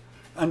criticism,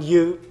 and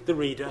you, the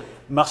reader,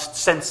 must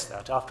sense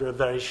that after a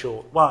very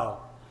short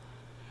while.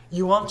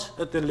 You want,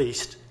 at the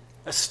least,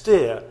 a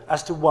steer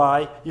as to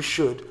why you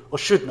should or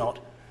should not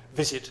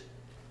visit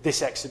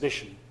this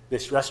exhibition,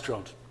 this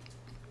restaurant.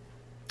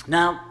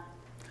 Now,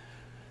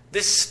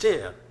 this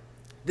steer,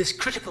 this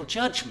critical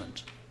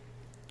judgment,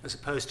 as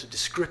opposed to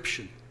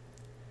description,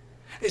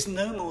 is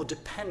no more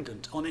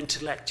dependent on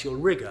intellectual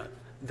rigour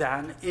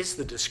than is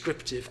the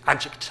descriptive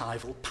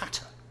adjectival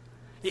patter.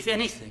 If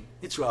anything,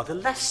 it's rather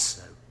less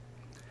so.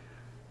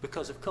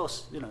 Because, of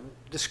course,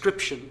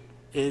 description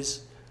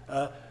is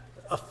a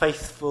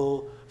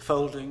faithful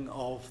folding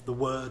of the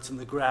words and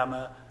the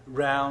grammar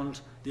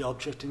round the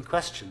object in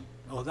question,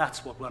 or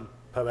that's what one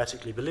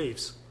poetically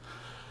believes.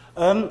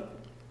 The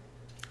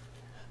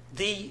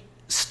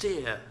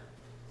steer,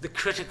 the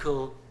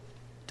critical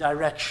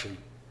direction,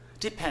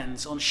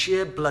 depends on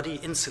sheer bloody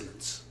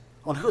insolence,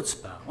 on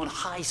chutzpah, on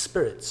high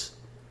spirits.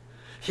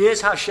 Here's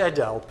how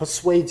Shedell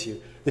persuades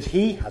you that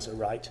he has a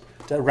right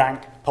to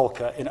rank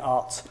polka in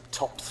art's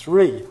top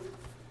 3.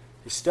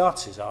 He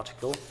starts his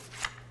article,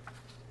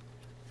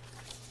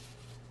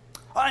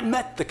 I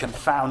met the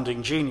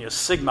confounding genius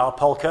Sigmar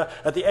Polka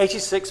at the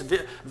 86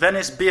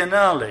 Venice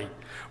Biennale,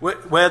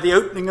 where the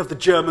opening of the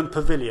German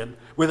pavilion,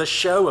 with a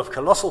show of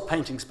colossal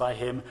paintings by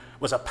him,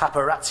 was a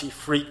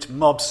paparazzi-freaked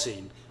mob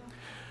scene.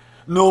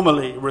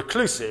 Normally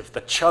reclusive, the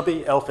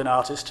chubby elfin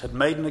artist had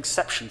made an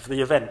exception for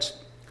the event.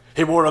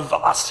 He wore a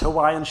vast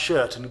Hawaiian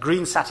shirt and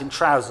green satin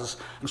trousers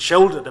and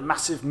shouldered a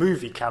massive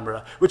movie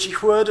camera, which he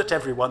whirred at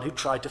everyone who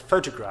tried to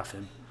photograph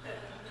him.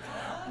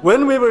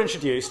 When we were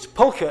introduced,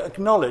 Polka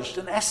acknowledged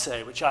an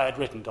essay which I had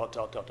written, ...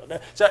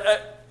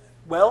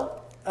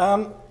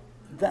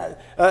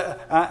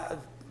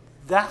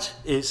 that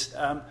is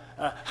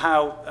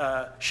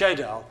how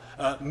Shedell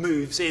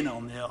moves in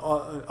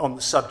on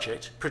the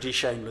subject pretty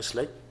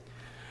shamelessly.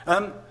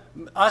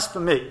 As for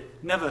me,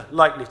 never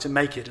likely to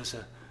make it as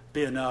a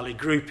Biennale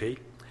groupie,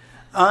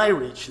 I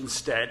reach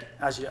instead,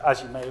 as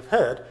you may have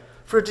heard,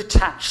 for a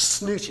detached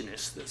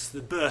snootiness that's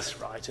the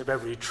birthright of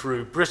every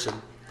true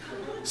Briton.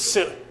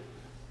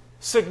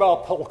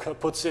 Sigmar Polka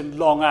puts in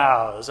long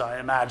hours, I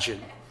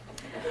imagine.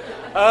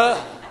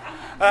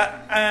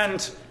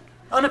 And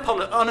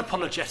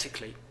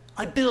unapologetically,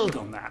 I build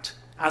on that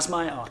as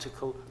my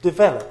article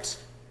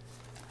develops.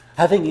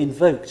 Having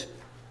invoked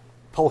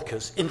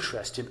Polka's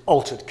interest in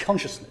altered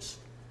consciousness,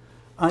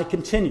 I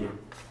continue.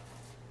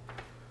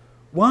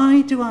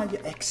 Why do I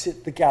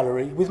exit the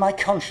gallery with my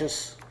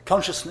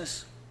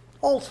consciousness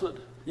altered?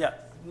 Yeah.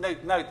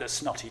 Note the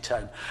snotty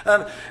tone.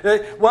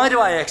 Why do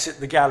I exit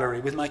the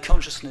gallery with my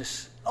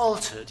consciousness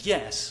altered?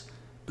 Yes,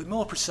 but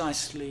more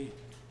precisely,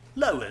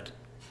 lowered.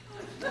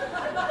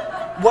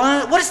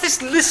 What is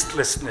this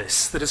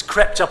listlessness that has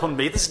crept up on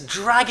me, this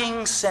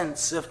dragging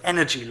sense of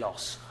energy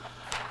loss?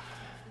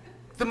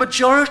 The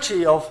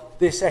majority of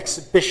this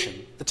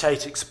exhibition, the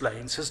Tate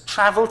explains, has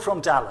travelled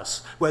from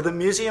Dallas, where the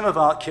Museum of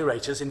Art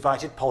curators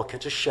invited Polka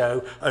to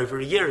show over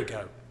a year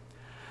ago.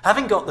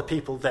 Having got the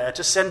people there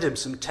to send him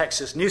some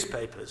Texas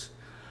newspapers,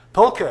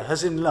 Polka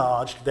has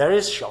enlarged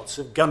various shots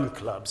of gun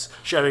clubs,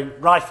 showing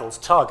rifles,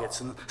 targets,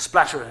 and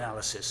splatter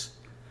analysis.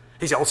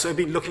 He's also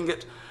been looking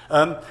at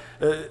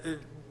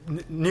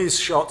news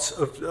shots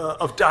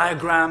of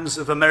diagrams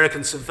of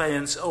American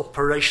surveillance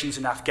operations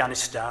in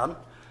Afghanistan,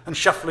 and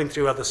shuffling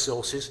through other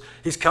sources,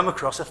 he's come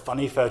across a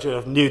funny photo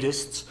of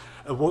nudists,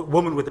 a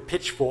woman with a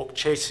pitchfork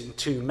chasing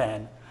two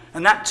men,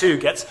 and that too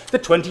gets the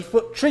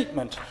 20-foot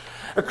treatment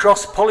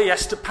across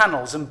polyester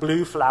panels and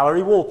blue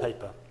flowery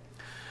wallpaper.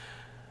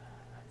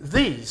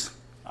 These,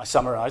 I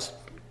summarise,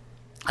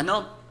 are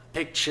not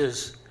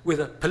pictures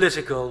with a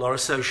political or a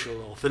social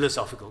or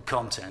philosophical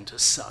content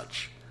as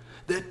such.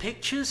 They're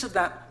pictures of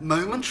that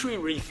momentary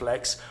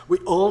reflex we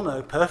all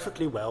know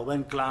perfectly well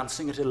when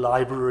glancing at a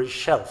library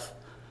shelf.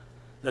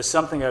 There's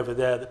something over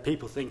there that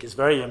people think is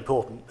very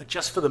important, but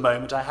just for the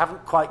moment I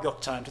haven't quite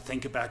got time to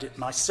think about it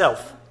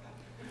myself.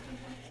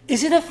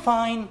 Is it a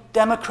fine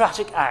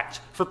democratic act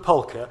for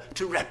Polka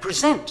to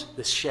represent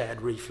this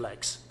shared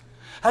reflex?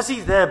 Has he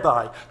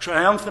thereby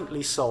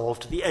triumphantly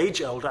solved the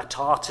age-old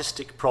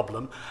artistic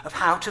problem of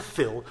how to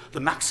fill the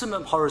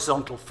maximum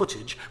horizontal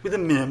footage with a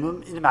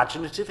minimum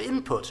imaginative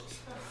input?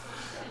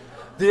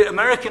 The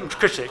American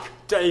critic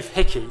Dave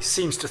Hickey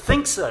seems to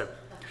think so,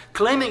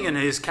 claiming in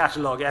his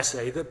catalogue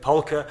essay that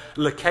Polka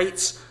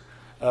locates,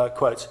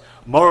 quote,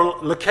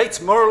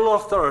 locates moral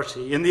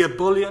authority in the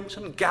ebullient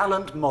and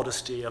gallant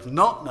modesty of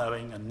not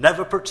knowing and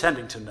never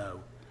pretending to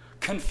know.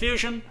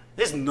 Confusion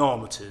is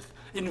normative,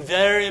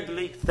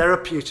 invariably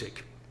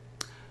therapeutic.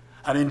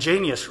 An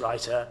ingenious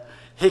writer,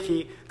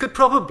 Hickey could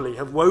probably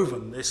have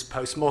woven this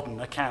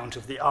postmodern account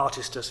of the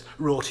artist as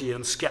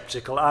Rortian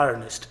sceptical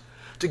ironist,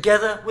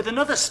 together with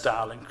another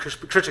style in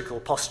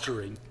critical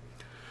posturing.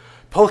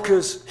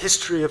 Polka's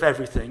history of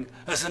everything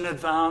as an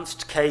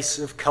advanced case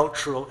of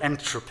cultural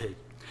entropy,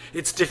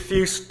 its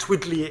diffuse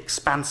twiddly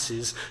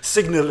expanses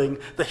signalling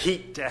the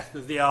heat death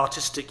of the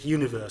artistic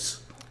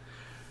universe.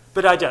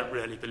 But I don't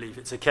really believe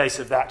it's a case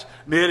of that,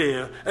 merely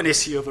an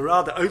issue of a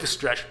rather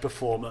overstretched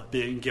performer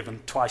being given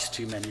twice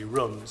too many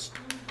runs.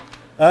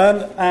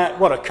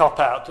 What a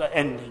cop-out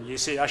ending, you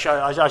see. I should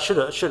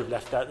have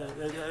left that,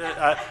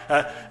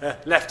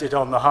 left it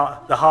on the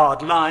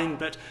hard line,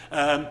 but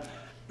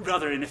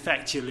rather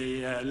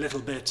ineffectually a little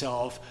bit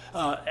of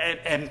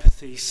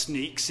empathy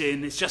sneaks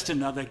in. It's just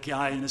another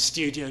guy in a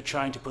studio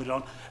trying to put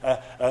on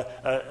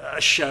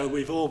a show.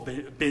 We've all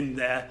been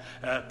there,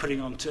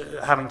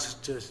 having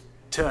to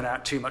turn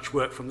out too much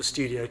work from the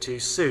studio too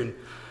soon.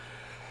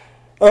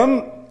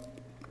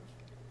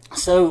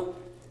 So,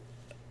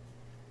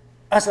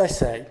 as I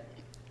say,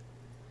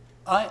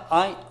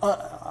 I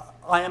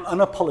am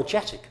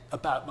unapologetic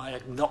about my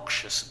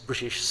obnoxious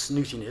British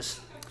snootiness,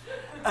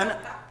 and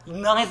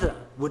neither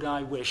would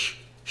I wish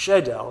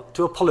Shedell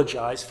to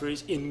apologise for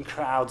his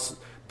in-crowds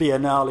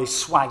biennale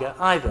swagger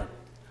either.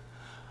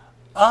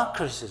 Art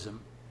criticism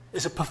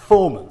is a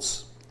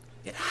performance.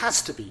 It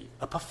has to be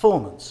a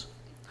performance.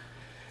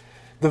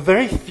 The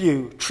very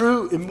few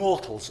true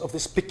immortals of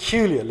this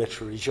peculiar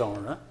literary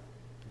genre,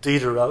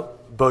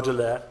 Diderot,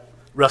 Baudelaire,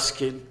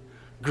 Ruskin,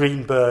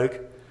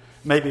 Greenberg,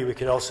 maybe we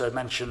could also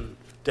mention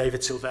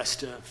David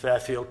Sylvester,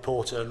 Fairfield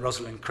Porter, and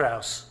Rosalind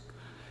Krauss.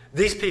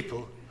 These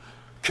people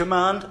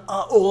command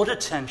our awed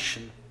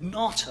attention,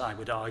 not, I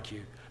would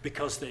argue,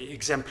 because they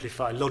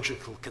exemplify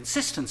logical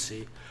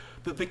consistency,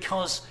 but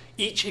because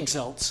each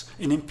exults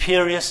in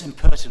imperious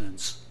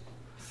impertinence.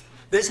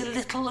 There's a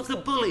little of the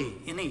bully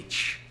in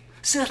each,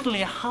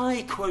 certainly a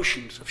high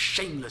quotient of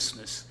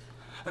shamelessness,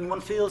 and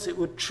one feels it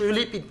would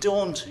truly be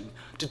daunting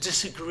to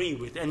disagree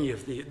with any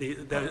of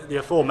the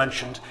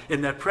aforementioned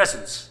in their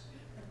presence.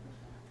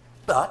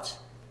 But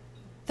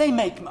they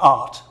make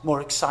art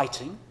more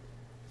exciting.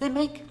 They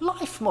make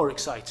life more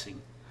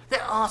exciting.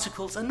 Their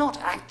articles are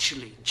not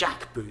actually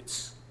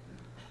jackboots.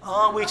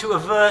 Are we to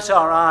avert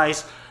our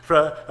eyes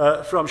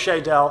from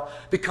Shedell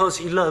because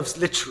he loves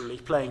literally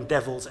playing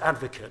devil's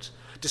advocate,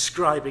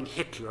 describing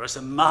Hitler as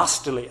a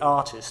masterly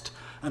artist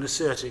and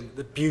asserting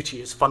that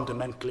beauty is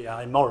fundamentally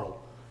immoral?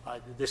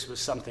 This was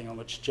something on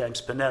which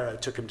James Pinero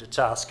took him to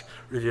task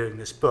reviewing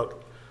this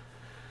book.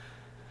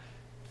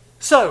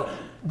 So,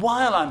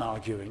 while I'm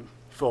arguing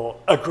for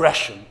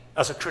aggression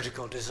as a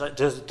critical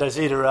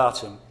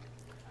desideratum,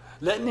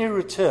 let me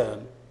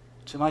return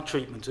to my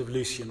treatment of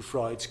Lucian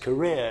Freud's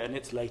career in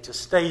its later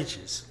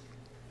stages.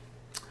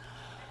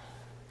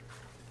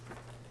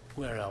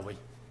 Where are we?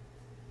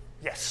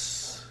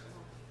 Yes.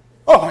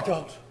 Oh my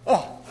God.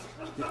 Oh,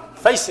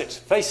 face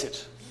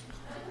it.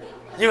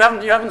 You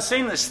haven't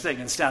seen this thing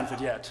in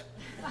Stanford yet.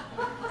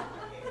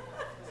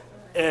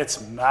 It's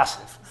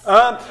massive.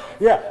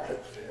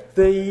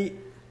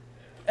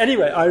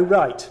 Anyway, I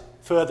write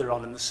further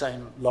on in the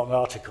same long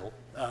article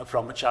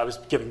from which I was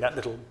giving that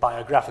little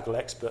autobiographical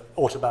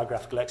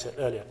excerpt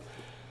earlier.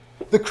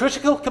 The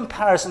critical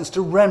comparisons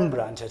to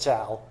Rembrandt et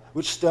al.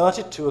 which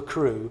started to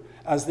accrue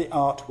as the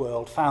art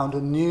world found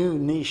a new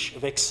niche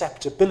of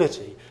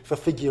acceptability for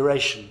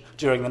figuration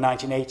during the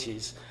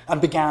 1980s and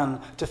began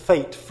to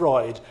fate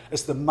Freud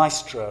as the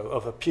maestro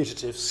of a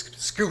putative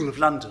school of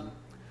London,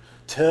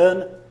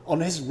 turn on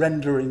his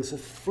renderings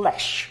of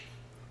flesh.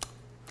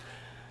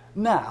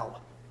 Now,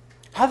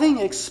 having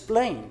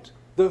explained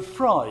that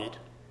Freud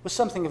was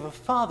something of a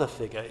father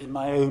figure in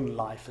my own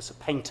life as a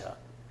painter,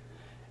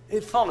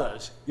 it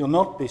follows, you'll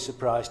not be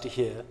surprised to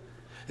hear,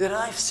 that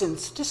I've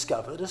since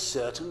discovered a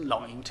certain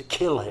longing to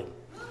kill him.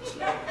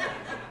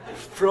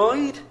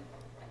 Freud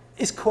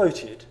is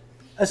quoted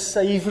as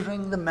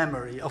savouring the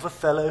memory of a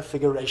fellow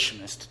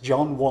figurationist,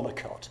 John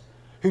Wonnacott,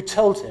 who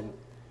told him,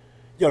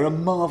 "You're a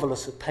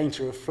marvellous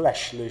painter of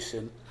flesh,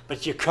 Lucian,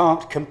 but you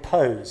can't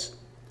compose."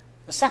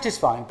 A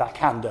satisfying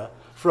backhander,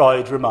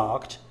 Freud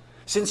remarked,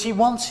 since he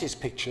wants his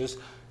pictures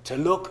to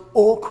look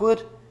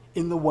awkward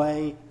in the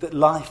way that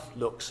life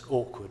looks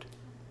awkward.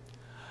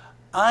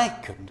 I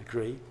couldn't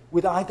agree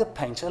with either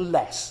painter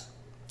less.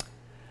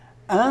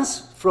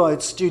 As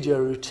Freud's studio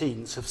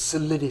routines have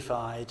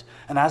solidified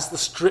and as the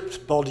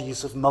stripped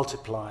bodies have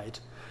multiplied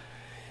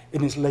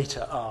in his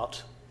later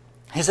art,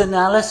 his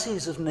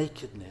analyses of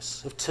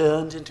nakedness have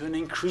turned into an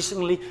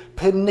increasingly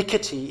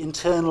pernickety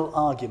internal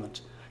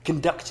argument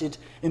conducted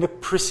in a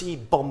prissy,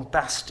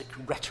 bombastic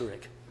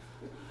rhetoric.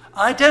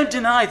 I don't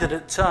deny that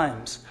at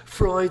times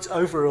Freud's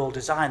overall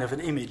design of an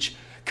image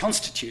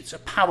constitutes a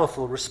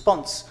powerful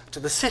response to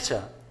the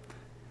sitter.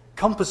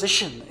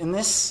 Composition, in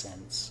this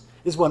sense,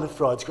 is one of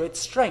Freud's great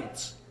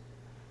strengths.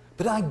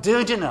 But I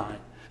do deny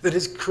that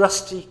his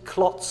crusty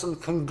clots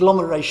and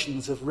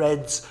conglomerations of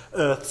reds,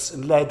 earths,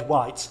 and lead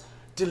whites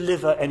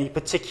deliver any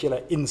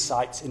particular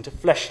insights into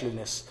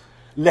fleshliness,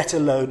 let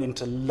alone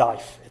into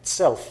life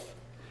itself.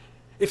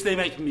 If they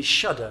make me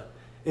shudder,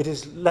 it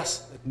is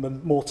less at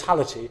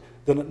mortality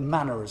than at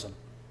mannerism.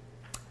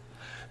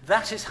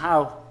 That is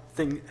how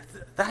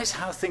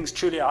things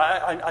truly are.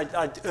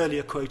 I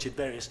earlier quoted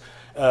various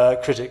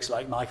critics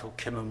like Michael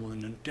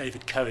Kimmerman and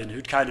David Cohen,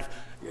 who'd kind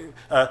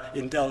of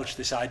indulged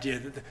this idea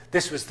that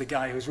this was the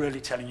guy who was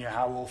really telling you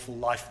how awful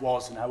life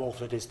was and how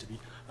awful it is to be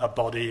a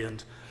body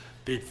and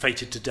be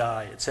fated to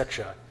die,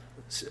 etc.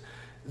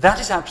 That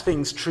is how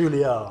things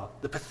truly are.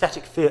 The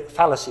pathetic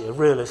fallacy of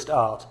realist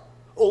art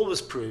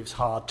always proves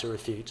hard to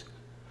refute.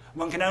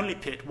 One can only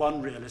pit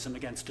one realism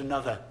against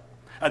another.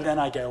 And then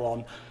I go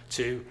on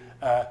to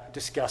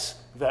discuss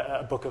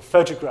a book of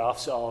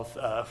photographs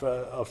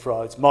of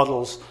Freud's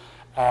models.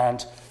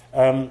 And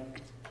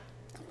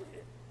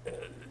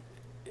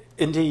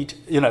indeed,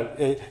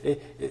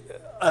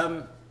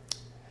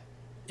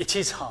 it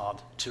is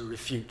hard to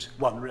refute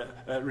one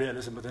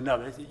realism with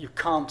another. You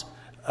can't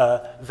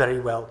very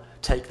well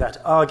take that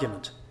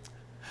argument.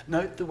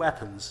 Note the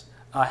weapons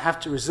I have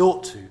to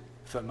resort to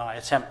for my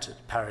attempt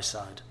at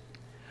parricide.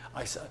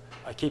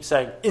 I keep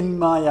saying, in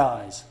my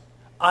eyes.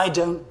 I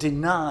don't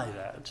deny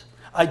that.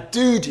 I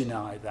do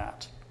deny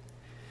that.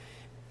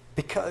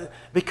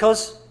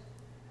 Because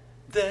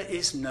there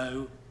is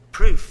no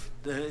proof,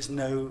 there is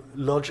no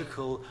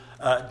logical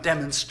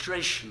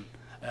demonstration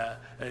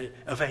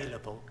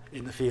available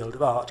in the field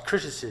of art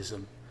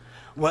criticism.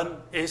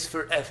 One is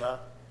forever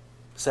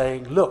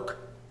saying, look,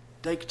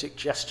 deictic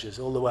gestures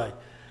all the way.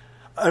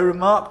 A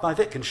remark by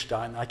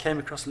Wittgenstein I came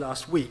across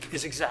last week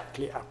is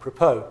exactly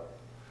apropos.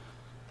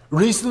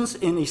 Reasons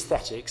in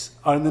aesthetics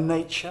are in the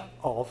nature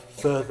of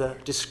further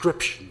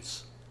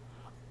descriptions.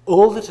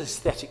 All that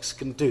aesthetics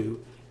can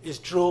do is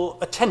draw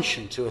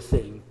attention to a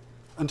thing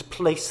and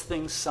place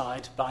things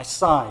side by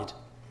side.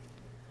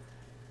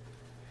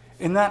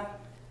 In that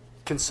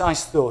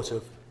concise thought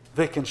of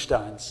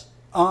Wittgenstein's,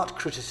 art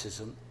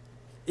criticism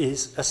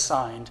is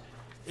assigned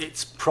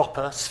its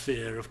proper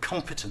sphere of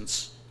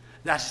competence.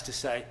 That is to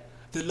say,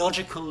 the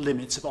logical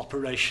limits of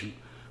operation,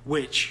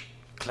 which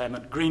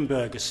Clement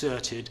Greenberg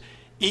asserted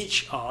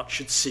each art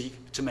should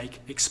seek to make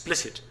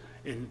explicit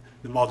in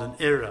the modern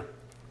era.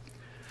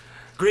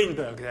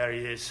 Greenberg, there he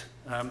is,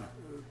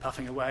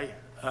 puffing away.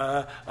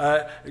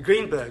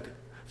 Greenberg,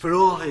 for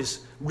all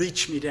his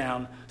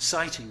reach-me-down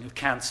citing of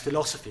Kant's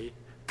philosophy,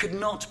 could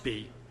not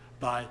be,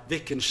 by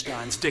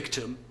Wittgenstein's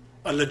dictum,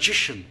 a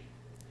logician.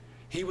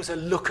 He was a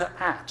looker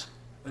at,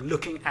 and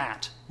looking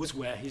at was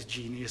where his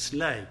genius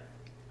lay.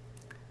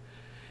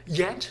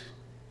 Yet,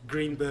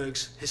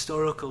 Greenberg's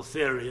historical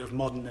theory of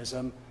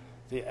modernism,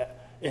 the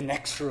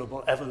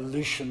inexorable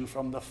evolution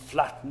from the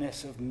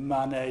flatness of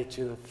Manet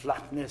to the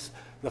flatterness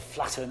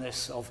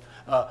of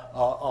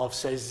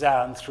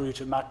Cézanne through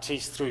to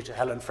Matisse, through to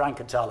Helen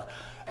Frankenthaler.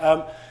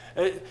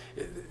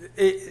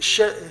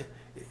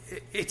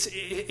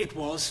 It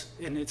was,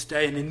 in its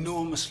day, an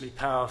enormously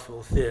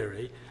powerful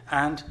theory,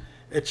 and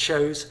it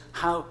shows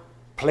how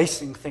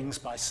placing things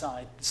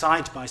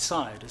side by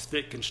side, as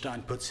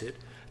Wittgenstein puts it,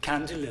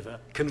 can deliver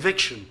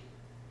conviction.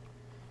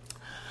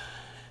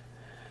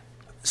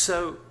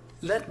 So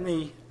let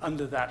me,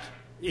 under that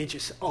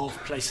aegis of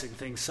placing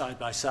things side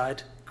by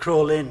side,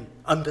 crawl in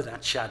under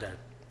that shadow.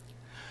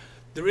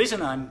 The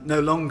reason I'm no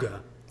longer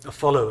a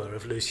follower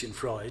of Lucian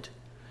Freud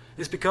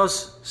is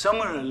because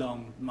somewhere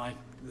along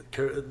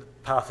the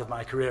path of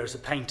my career as a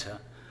painter,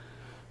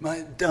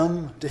 my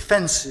dumb,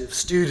 defensive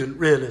student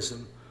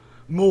realism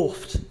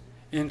morphed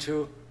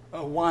into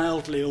a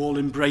wildly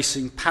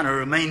all-embracing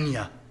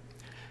panoramania.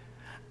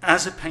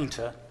 As a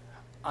painter,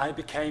 I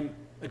became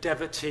a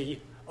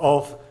devotee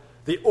of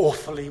the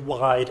awfully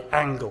wide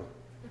angle.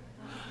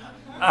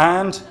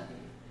 And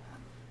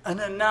an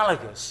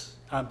analogous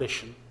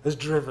ambition has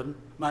driven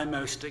my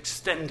most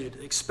extended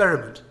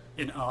experiment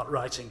in art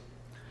writing.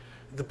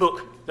 The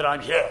book that I'm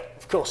here,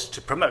 of course,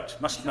 to promote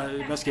must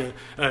go.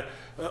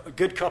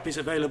 Good copies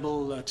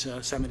available at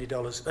so many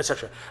dollars,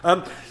 etc.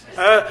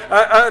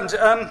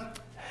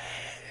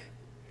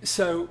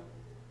 So,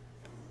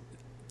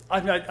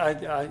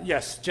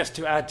 yes, just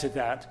to add to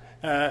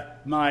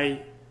that, my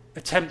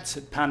attempts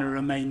at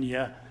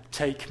panoramania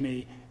take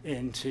me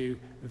into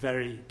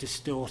very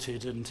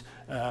distorted and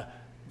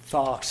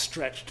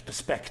far-stretched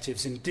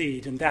perspectives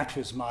indeed, and that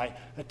was my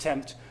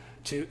attempt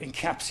to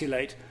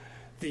encapsulate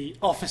the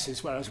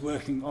offices where I was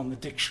working on the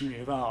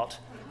Dictionary of Art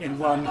in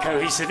one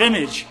cohesive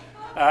image,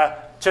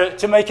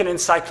 to make an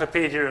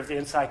encyclopedia of the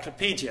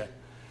encyclopedia.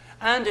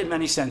 And in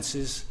many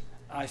senses,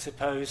 I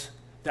suppose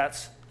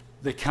that's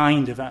the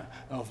kind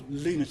of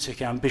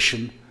lunatic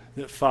ambition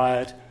that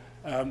fired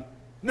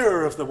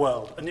Mirror of the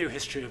World, A New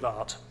History of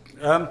Art.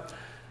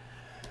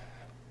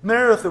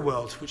 Mirror of the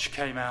World, which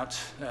came out,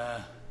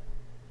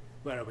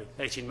 where are we,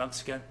 18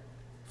 months ago,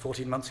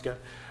 14 months ago,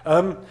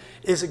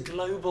 is a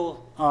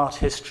global art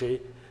history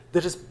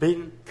that has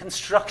been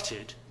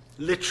constructed,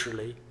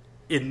 literally,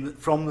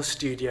 from the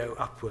studio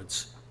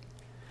upwards.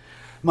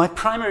 My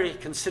primary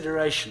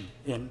consideration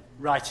in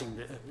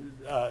writing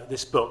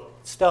this book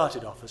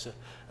started off as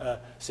a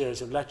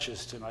series of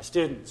lectures to my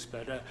students,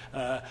 but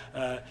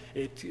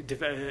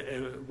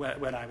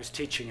when I was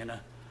teaching in an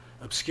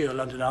obscure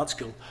London art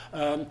school,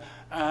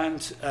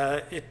 and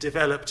it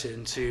developed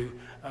into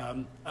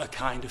a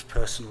kind of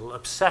personal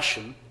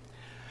obsession.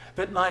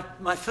 But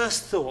my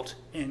first thought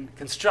in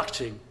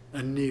constructing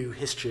a new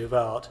history of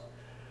art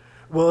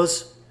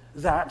was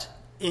that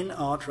in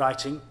art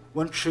writing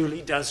one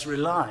truly does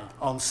rely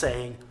on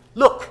saying,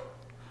 look,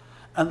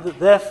 and that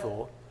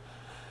therefore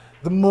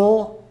the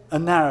more a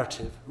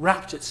narrative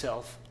wrapped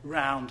itself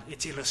round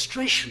its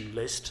illustration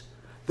list,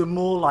 the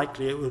more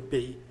likely it would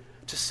be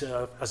to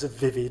serve as a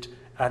vivid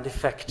and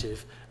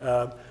effective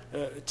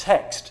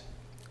text.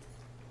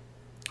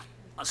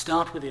 I'll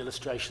start with the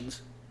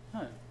illustrations.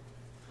 Oh.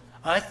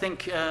 I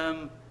think,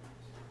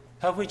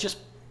 have we just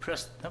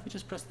pressed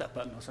that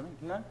button or something?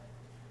 No?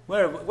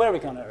 Where are we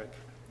gone, Eric?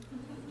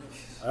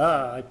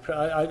 I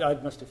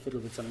must have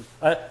fiddled with something.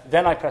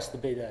 Then I pressed the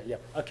B there. Yeah.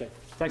 Okay.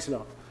 Thanks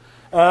a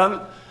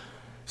lot.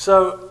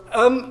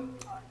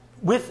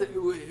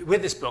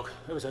 With this book,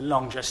 it was a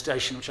long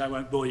gestation, which I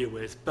won't bore you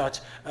with,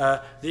 but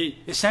the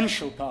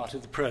essential part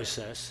of the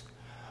process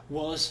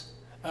was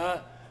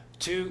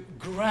to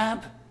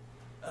grab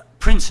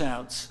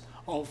printouts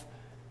of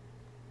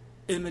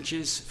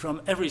images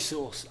from every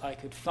source I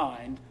could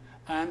find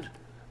and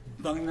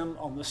bung them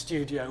on the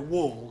studio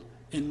wall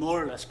in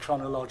more or less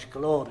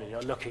chronological order.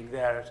 You're looking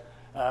there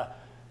at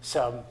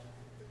some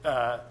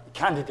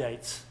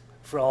candidates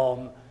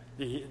from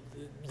the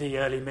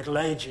early Middle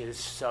Ages,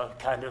 so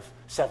kind of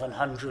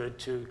 700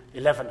 to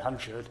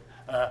 1100,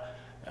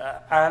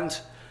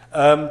 and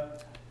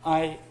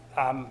I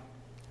am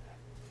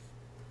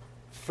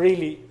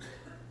freely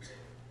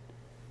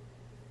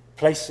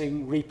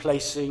placing,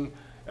 replacing,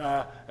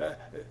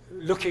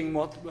 looking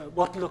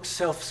what looks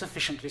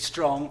self-sufficiently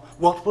strong,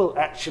 what will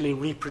actually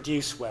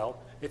reproduce well.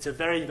 It's a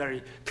very,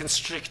 very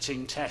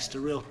constricting test, a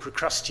real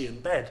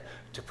Procrustean bed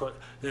to put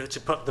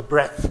the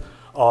breadth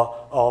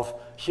of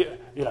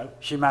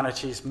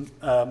humanity's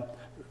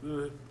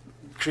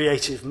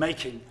creative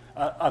making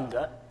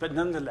under, but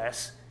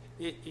nonetheless,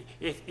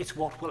 it's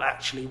what will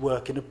actually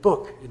work in a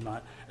book in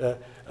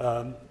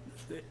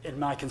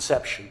my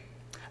conception.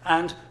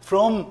 And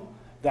from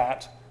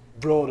that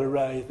broad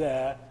array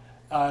there,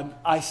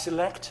 I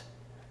select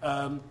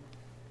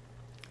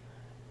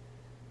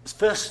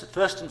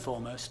first and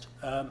foremost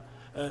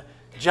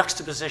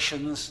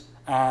juxtapositions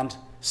and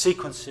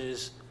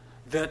sequences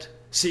that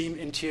seem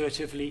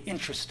intuitively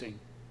interesting.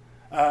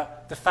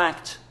 The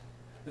fact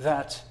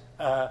that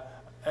a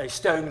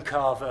stone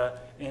carver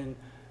in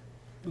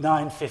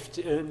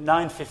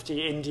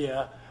 950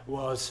 India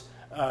was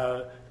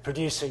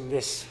producing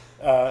these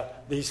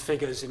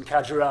figures in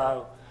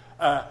Khajuraho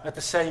at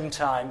the same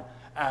time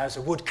as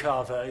a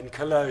woodcarver in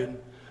Cologne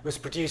was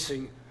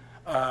producing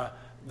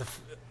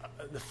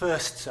the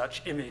first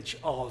such image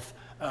of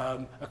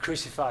a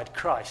crucified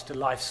Christ, a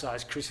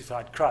life-size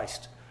crucified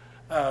Christ,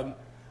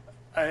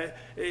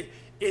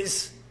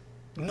 is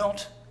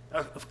not,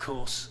 of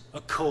course,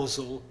 a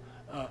causal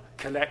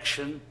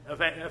collection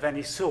of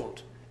any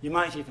sort. You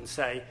might even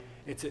say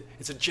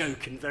it's a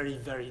joke in very,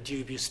 very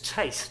dubious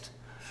taste.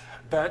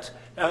 But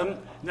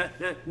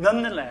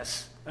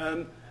nonetheless,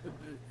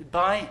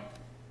 by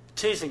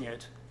teasing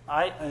it,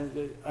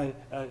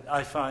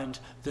 I find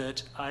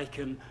that I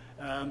can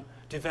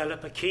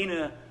develop a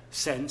keener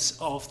sense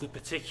of the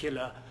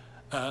particular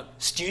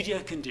studio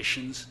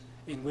conditions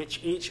in which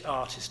each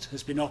artist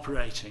has been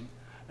operating,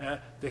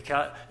 the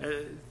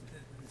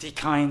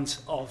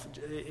kinds of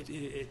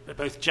it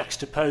both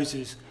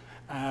juxtaposes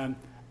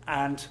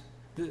and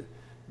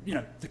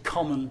the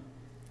common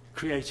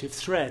creative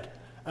thread.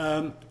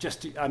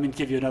 Just to,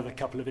 give you another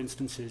couple of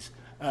instances.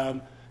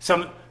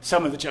 Some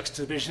of the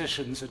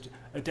juxtapositions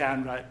are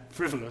downright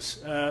frivolous,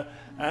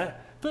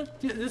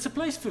 but there's a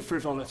place for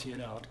frivolity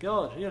in art.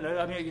 God,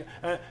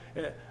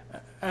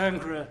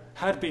 Ingres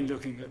had been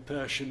looking at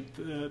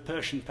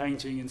Persian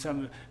painting in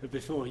some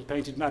before. He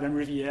painted Madame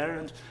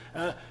Rivière,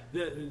 and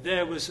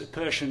there was a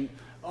Persian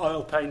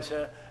oil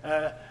painter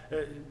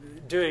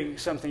doing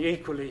something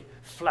equally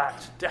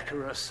flat,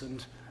 decorous,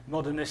 and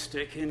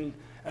modernistic in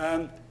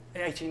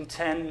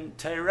 1810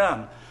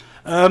 Tehran.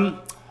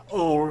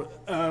 Or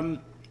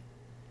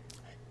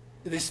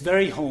this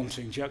very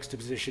haunting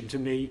juxtaposition to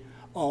me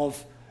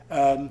of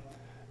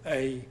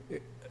a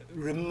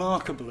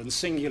remarkable and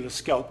singular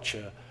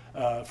sculpture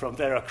from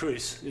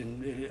Veracruz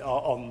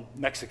on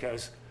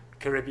Mexico's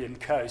Caribbean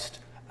coast,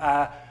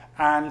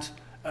 and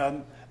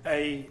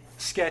a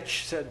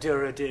sketch that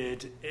Dürer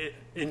did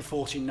in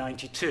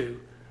 1492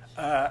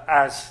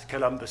 as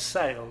Columbus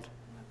sailed,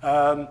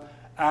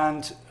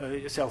 and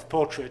a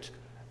self-portrait.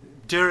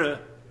 Dürer,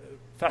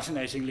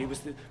 fascinatingly,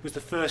 was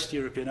the first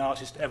European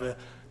artist ever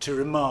to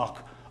remark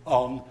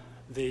on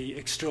the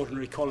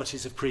extraordinary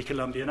qualities of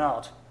pre-Columbian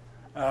art,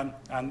 and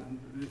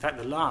in fact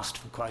the last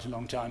for quite a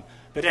long time.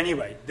 But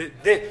anyway,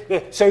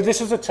 so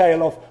this is a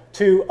tale of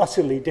two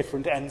utterly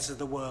different ends of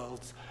the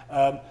world,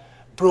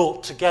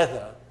 brought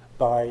together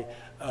by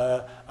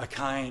a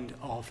kind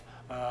of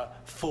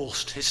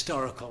forced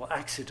historical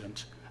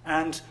accident.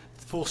 And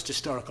forced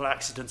historical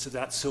accidents of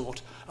that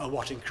sort are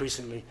what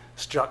increasingly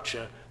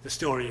structure the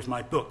story of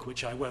my book,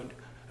 which I won't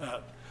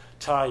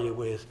tire you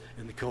with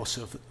in the course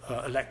of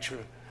a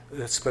lecture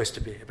that's supposed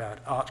to be about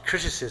art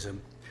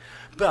criticism.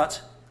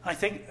 But I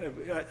think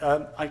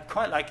I'd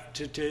quite like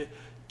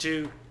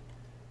to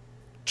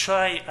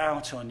try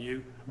out on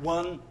you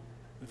one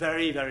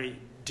very, very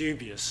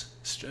dubious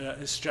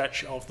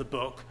stretch of the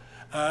book,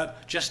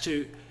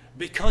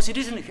 because it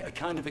isn't a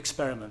kind of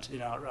experiment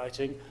in art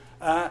writing,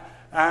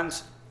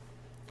 and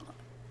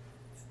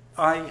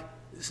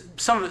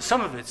some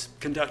of it's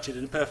conducted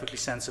in a perfectly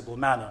sensible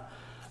manner.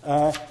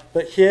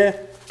 But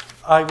here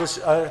I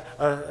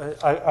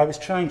was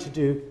trying to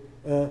do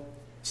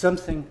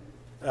something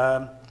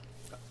a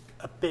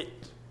bit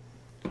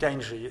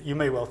dangerous. You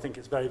may well think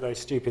it's very, very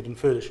stupid and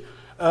foolish.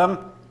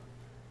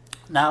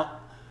 Now,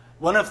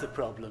 one of the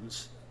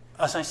problems,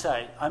 as I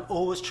say, I'm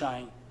always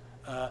trying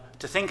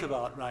to think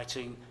about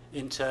writing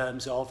in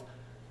terms of,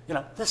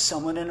 there's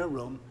someone in a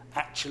room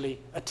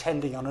actually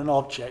attending on an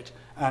object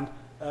and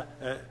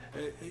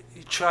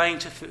trying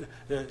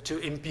to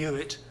imbue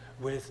it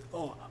with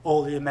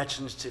all the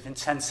imaginative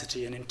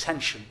intensity and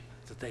intention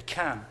that they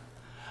can.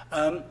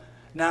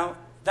 Now,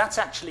 that's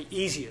actually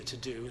easier to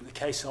do in the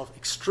case of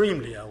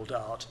extremely old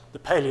art, the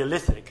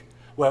Paleolithic,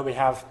 where we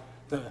have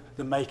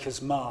the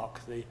maker's mark,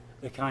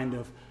 the kind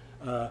of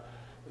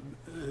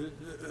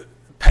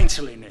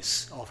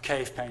painterliness of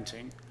cave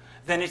painting,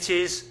 than it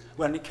is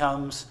when it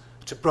comes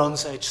to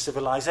Bronze Age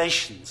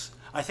civilizations.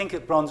 I think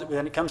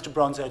when it comes to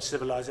Bronze Age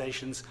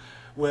civilizations,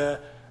 we're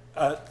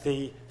at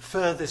the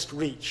furthest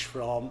reach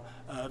from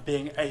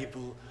being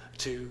able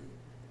to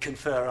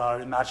confer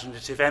our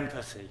imaginative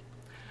empathy.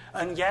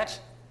 And yet,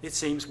 it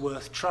seems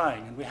worth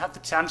trying. And we have the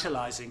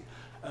tantalizing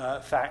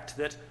fact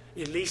that,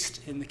 at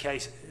least in the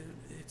case,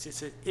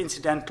 it's an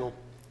incidental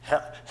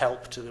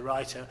help to the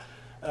writer,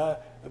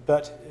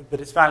 but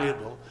it's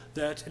valuable,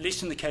 that at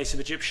least in the case of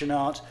Egyptian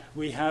art,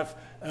 we have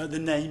the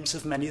names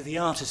of many of the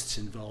artists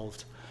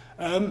involved.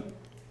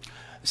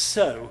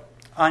 So,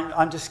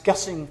 I'm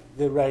discussing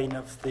the reign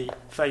of the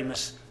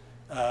famous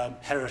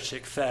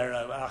heretic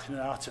pharaoh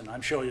Akhenaten.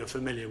 I'm sure you're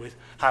familiar with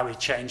how he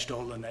changed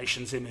all the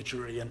nation's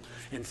imagery in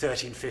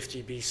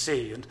 1350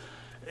 BC and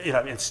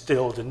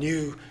instilled a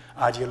new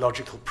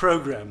ideological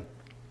program.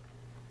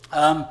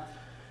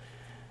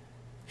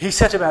 He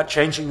set about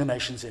changing the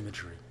nation's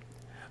imagery.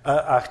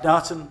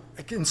 Akhenaten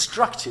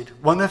instructed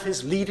one of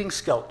his leading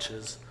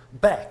sculptors,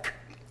 Beck,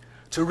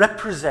 to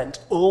represent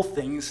all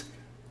things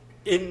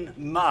in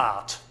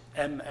Maat,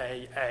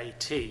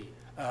 M-A-A-T,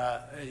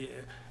 the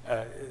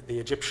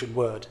Egyptian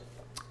word.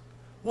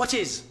 What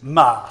is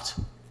Maat?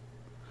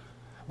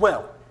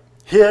 Well,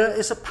 here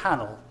is a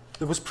panel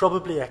that was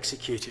probably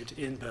executed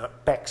in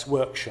Beck's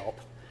workshop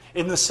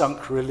in the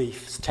sunk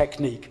reliefs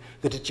technique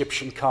that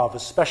Egyptian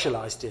carvers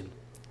specialized in.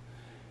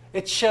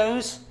 It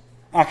shows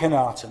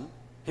Akhenaten,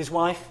 his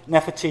wife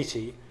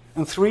Nefertiti,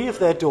 and three of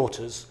their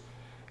daughters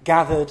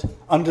gathered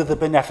under the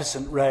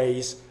beneficent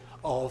rays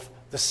of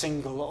the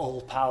single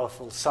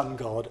all-powerful sun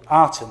god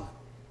Aten.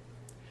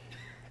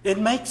 It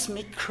makes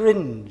me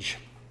cringe.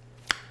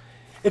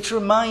 It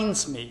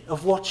reminds me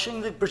of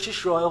watching the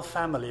British royal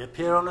family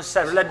appear on a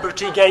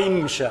celebrity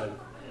game show.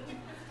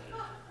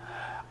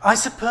 I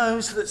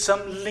suppose that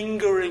some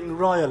lingering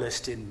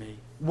royalist in me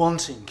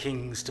wanting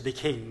kings to be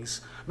kings,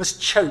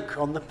 must choke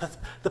on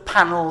the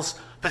panel's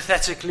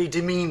pathetically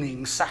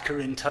demeaning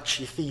saccharine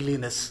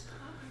touchy-feeliness.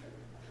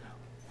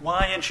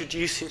 Why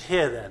introduce it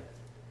here, then?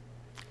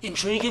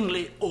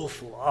 Intriguingly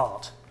awful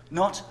art,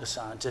 not a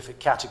scientific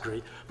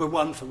category, but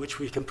one for which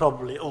we can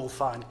probably all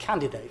find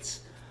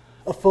candidates,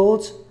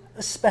 affords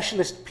a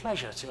specialist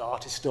pleasure to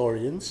art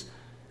historians,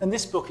 and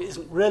this book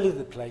isn't really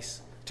the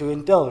place to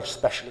indulge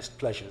specialist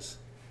pleasures.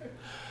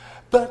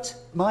 But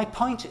my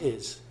point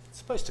is, it's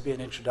supposed to be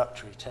an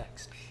introductory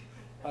text.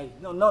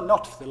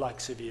 Not for the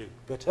likes of you,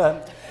 but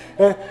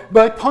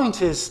my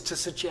point is to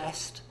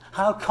suggest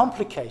how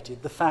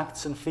complicated the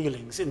facts and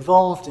feelings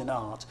involved in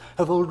art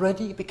have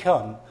already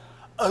become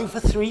over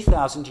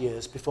 3,000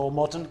 years before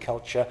modern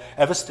culture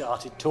ever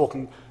started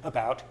talking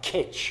about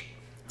kitsch.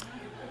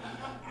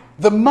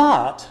 The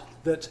mart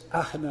that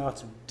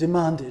Akhenaten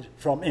demanded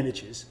from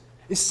images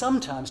is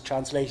sometimes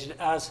translated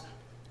as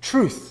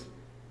truth.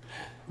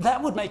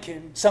 That would make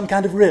him some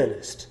kind of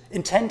realist,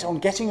 intent on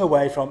getting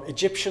away from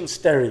Egyptian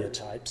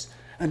stereotypes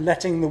and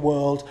letting the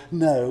world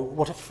know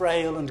what a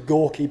frail and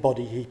gawky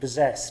body he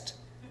possessed.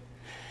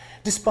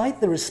 Despite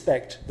the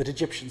respect that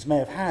Egyptians may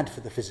have had for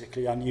the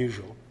physically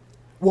unusual,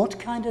 what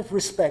kind of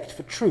respect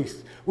for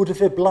truth would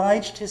have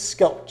obliged his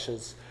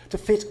sculptures to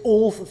fit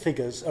all the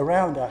figures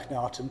around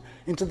Akhenaten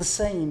into the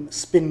same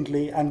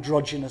spindly,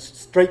 androgynous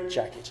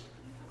straitjacket?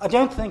 I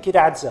don't think it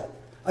adds up.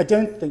 I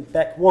don't think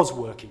Beck was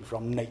working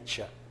from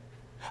nature.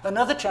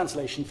 Another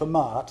translation for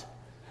mart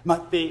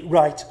might be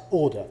right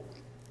order.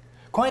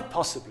 Quite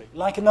possibly,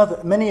 like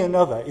many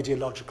another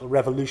ideological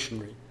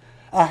revolutionary,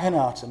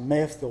 Akhenaten may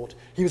have thought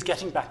he was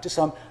getting back to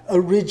some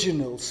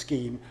original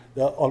scheme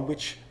on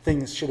which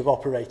things should have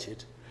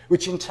operated,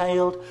 which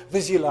entailed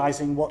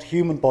visualizing what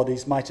human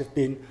bodies might have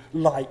been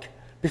like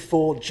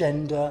before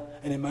gender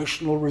and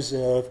emotional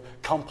reserve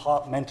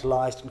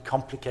compartmentalized and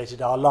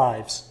complicated our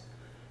lives.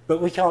 But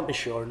we can't be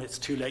sure, and it's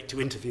too late to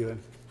interview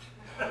him.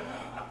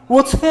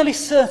 What's fairly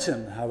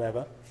certain,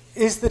 however,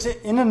 is that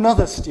in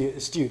another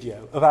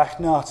studio of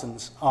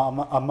Akhenaten's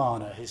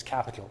Amarna, his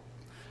capital,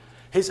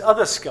 his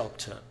other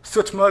sculptor,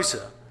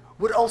 Thutmose,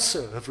 would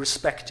also have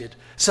respected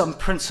some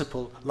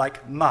principle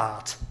like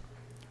mart.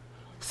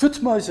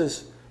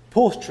 Thutmose's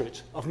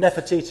portrait of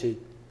Nefertiti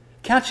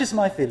catches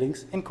my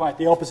feelings in quite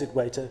the opposite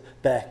way to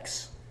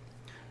Beck's.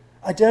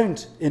 I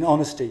don't, in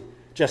honesty,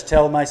 just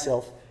tell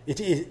myself it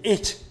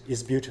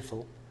is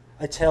beautiful.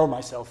 I tell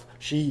myself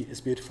she is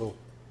beautiful.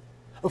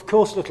 Of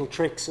course, little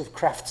tricks of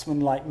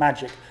craftsman-like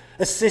magic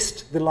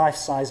assist the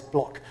life-size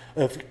block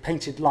of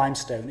painted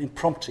limestone in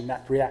prompting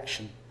that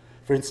reaction.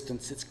 For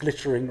instance, its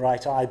glittering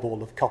right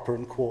eyeball of copper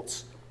and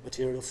quartz.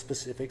 Material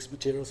specifics.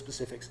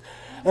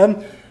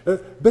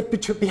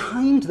 But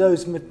behind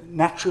those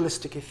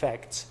naturalistic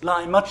effects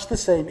lie much the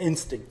same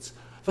instincts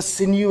for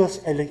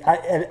sinuous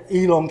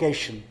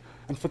elongation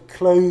and for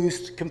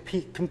closed,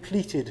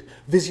 completed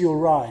visual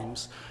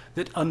rhymes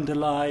that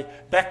underlie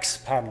Beck's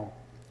panel,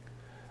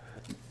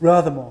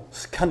 rather more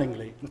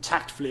cunningly and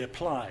tactfully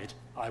applied,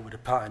 I would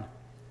opine.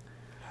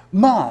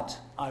 Mart,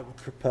 I would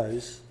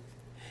propose,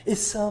 is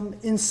some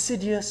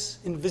insidious,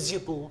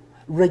 invisible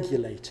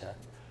regulator,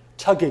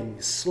 tugging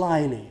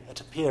slyly at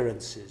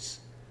appearances,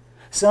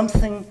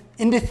 something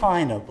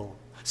indefinable,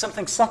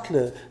 something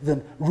subtler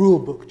than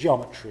rule-book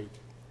geometry.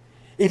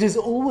 It has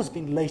always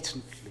been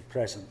latently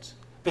present,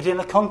 but in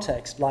a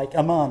context like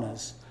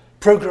Amarna's,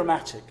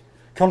 programmatic,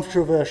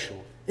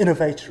 controversial,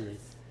 innovatory,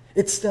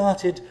 it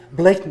started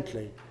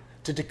blatantly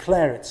to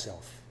declare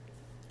itself.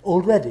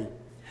 Already,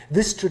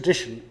 this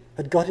tradition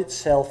had got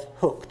itself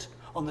hooked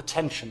on the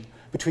tension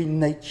between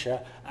nature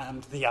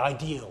and the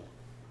ideal.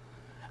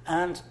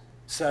 And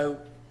so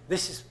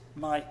this is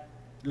my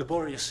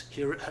laborious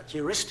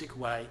heuristic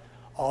way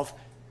of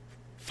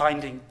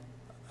finding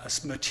a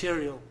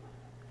material,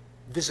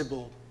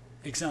 visible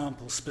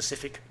example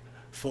specific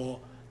for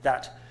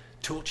that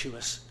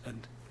tortuous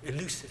and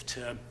elusive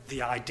term,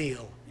 the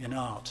ideal in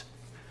art.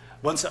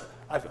 Once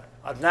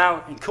I've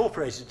now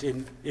incorporated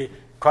in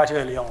quite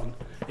early on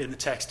in the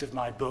text of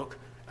my book,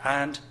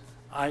 and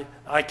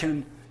I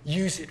can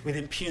use it with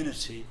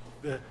impunity,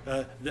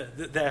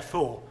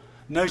 therefore,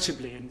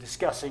 notably in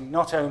discussing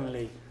not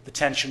only the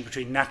tension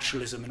between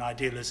naturalism and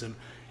idealism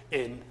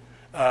in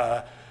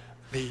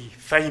the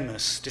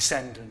famous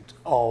descendant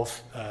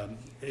of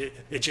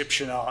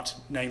Egyptian art,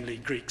 namely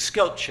Greek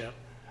sculpture,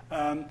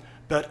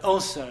 but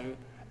also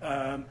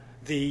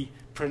the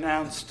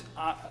pronounced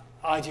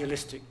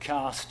idealistic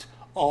cast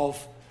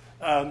of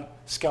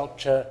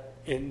sculpture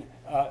in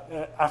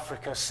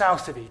Africa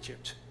south of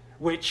Egypt,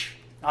 which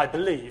I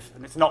believe,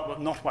 and it's not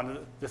one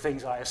of the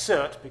things I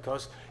assert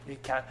because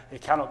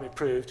it cannot be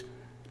proved,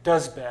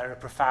 does bear a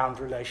profound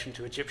relation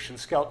to Egyptian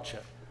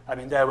sculpture. I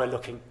mean, there we're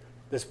looking,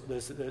 there's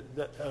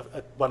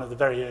one of the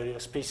very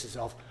earliest pieces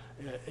of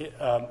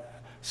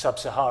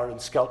sub-Saharan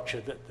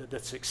sculpture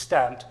that's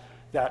extant,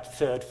 that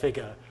third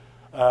figure,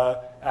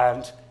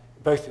 and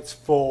both its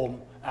form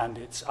and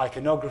its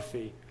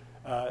iconography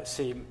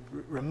seem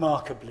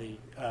remarkably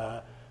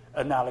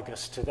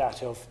analogous to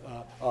that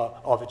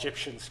of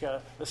Egyptian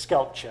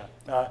sculpture,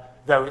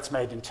 though it's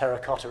made in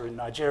terracotta in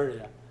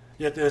Nigeria.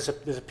 Yet there's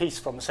a piece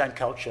from the same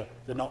culture,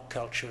 the knot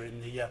culture,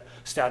 in the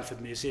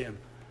Stanford Museum.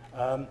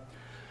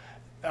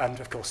 And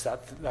of course,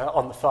 that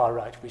on the far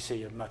right, we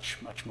see a much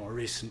more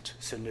recent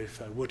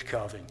Sinufa wood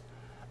carving.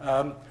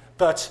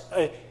 But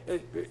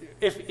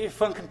if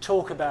one can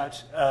talk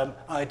about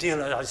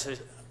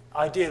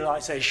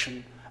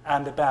idealization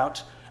and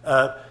about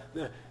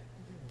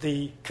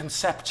the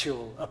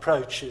conceptual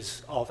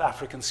approaches of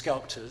African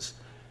sculptors,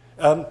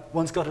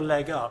 one's got a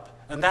leg up.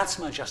 And that's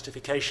my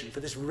justification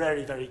for this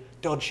very, very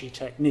dodgy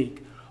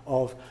technique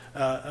of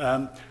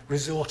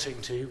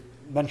resorting to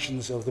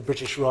mentions of the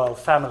British royal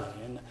family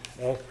in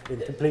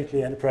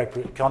completely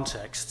inappropriate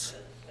contexts.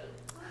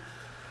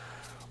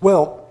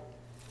 Well,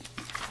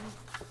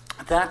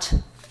 that,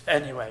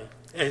 anyway,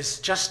 is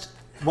just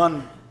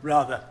one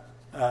rather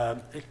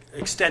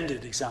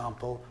extended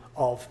example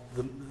of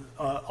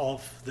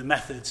the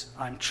methods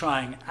I'm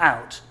trying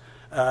out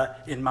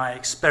in my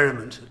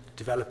experiment at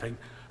developing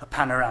a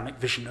panoramic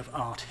vision of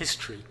art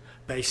history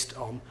based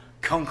on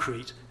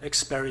concrete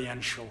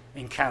experiential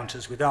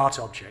encounters with art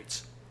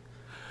objects.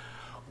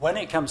 When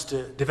it comes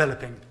to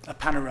developing a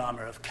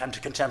panorama of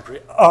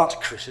contemporary art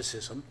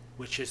criticism,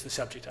 which is the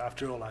subject,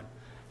 after all, I'm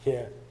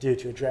here due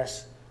to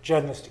address,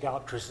 journalistic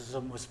art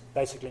criticism was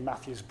basically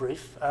Matthew's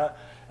brief.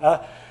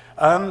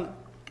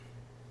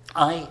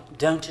 I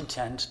don't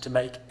intend to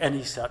make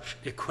any such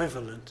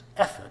equivalent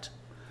effort.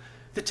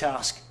 The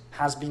task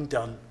has been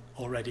done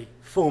already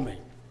for me.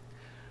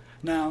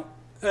 Now,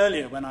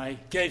 earlier when I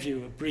gave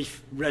you a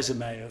brief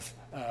resume of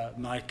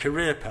my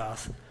career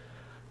path,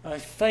 I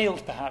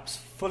failed perhaps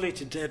fully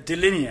to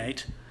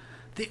delineate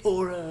the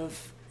aura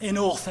of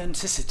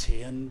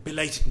inauthenticity and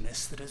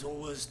belatedness that has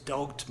always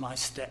dogged my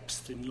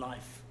steps in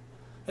life.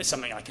 It's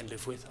something I can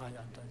live with.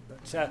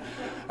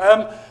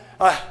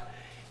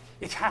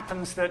 It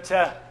happens that,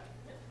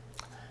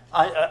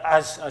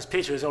 as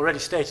Peter has already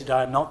stated,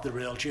 I am not the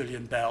real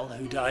Julian Bell,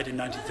 who died in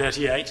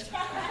 1938.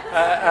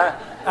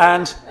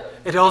 And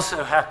it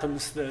also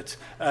happens that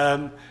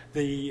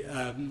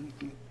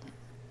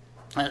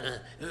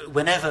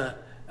whenever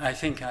I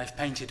think I've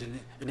painted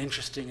an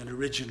interesting and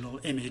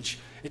original image,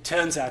 it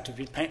turns out to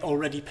be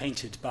already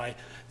painted by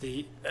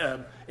the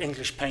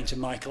English painter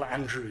Michael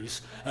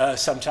Andrews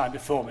some time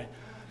before me.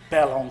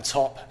 Bell on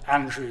top,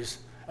 Andrews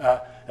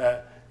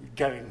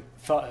going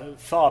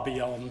far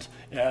beyond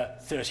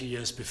 30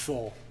 years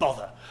before.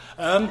 Bother.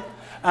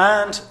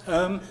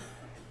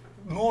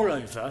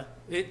 Moreover,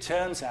 it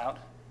turns out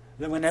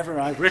that whenever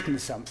I've written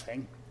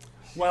something,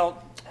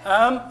 well,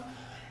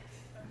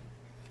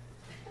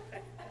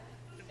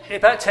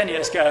 about 10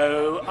 years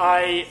ago,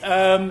 I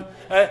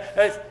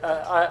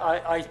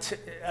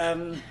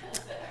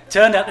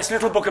turned out this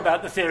little book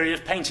about the theory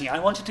of painting. I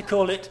wanted to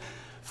call it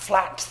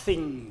Flat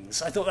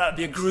Things. I thought that would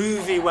be a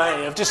groovy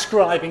way of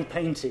describing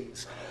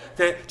paintings.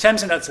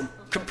 Thames and Hudson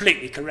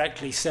completely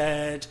correctly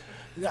said,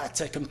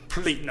 that's a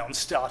complete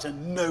non-starter.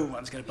 No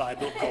one's going to buy a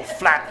book called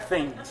Flat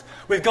Things.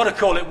 We've got to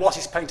call it What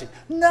is Painting.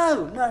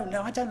 No,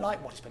 I don't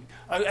like What is Painting.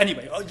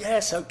 Anyway,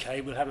 yes,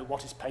 okay, we'll have it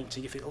What is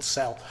Painting if it'll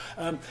sell.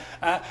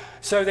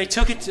 So they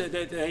took it,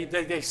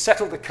 they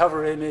settled the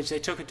cover image, they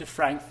took it to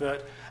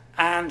Frankfurt,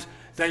 and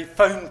they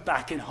phoned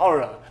back in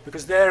horror,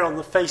 because there on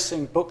the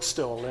facing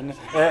bookstall in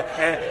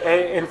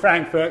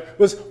Frankfurt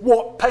was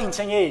What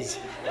Painting Is,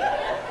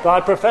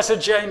 by Professor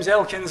James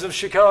Elkins of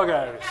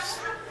Chicago,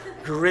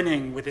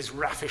 grinning with his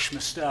raffish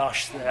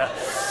moustache there.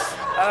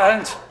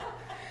 And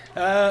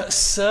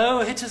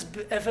so it has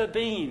ever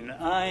been.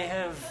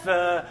 I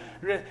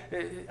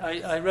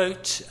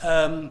wrote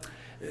and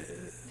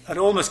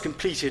almost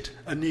completed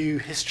a new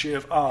history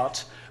of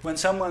art when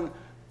someone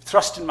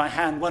thrust in my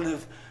hand one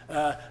of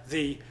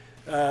the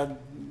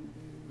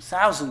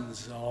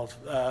thousands of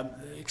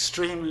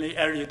extremely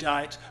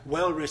erudite,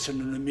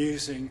 well-written and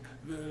amusing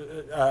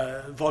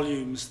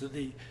volumes that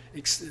the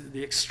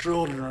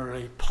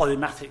extraordinarily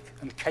polymathic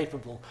and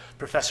capable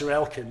Professor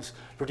Elkins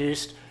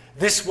produced.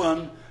 This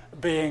one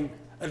being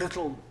a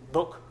little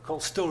book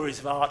called Stories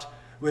of Art,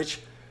 which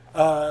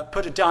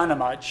put a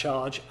dynamite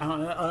charge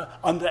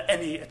under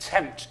any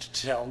attempt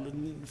to tell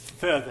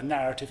further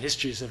narrative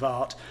histories of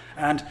art,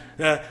 and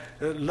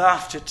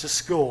laughed it to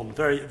scorn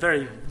very,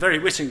 very, very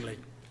wittingly.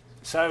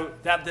 So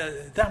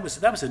that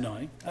was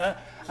annoying.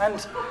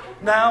 And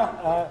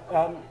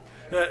now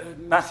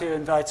Matthew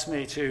invites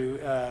me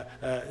to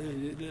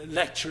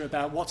lecture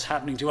about what's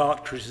happening to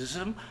art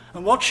criticism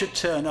and what should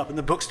turn up in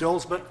the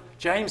bookstores, but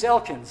James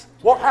Elkins.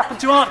 What happened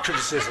to art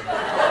criticism?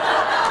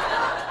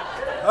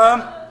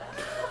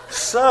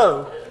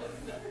 So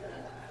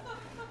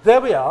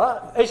there we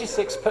are,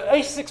 86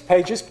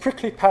 pages,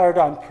 Prickly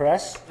Paradigm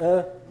Press,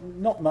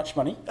 not much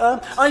money.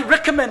 I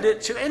recommend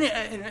it to any...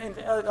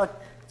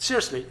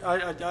 seriously,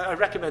 I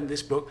recommend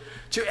this book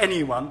to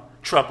anyone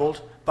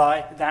troubled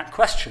by that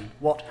question,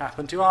 what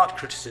happened to art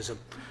criticism?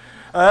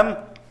 And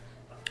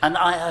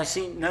I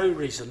see no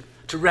reason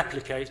to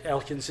replicate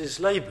Elkins's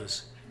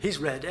labours. He's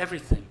read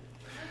everything.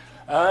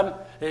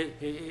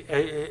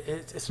 It's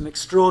an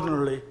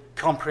extraordinarily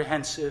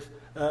comprehensive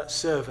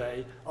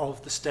survey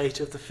of the state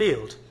of the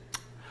field.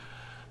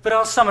 But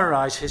I'll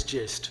summarise his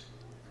gist.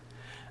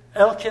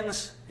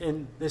 Elkins,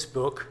 in this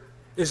book,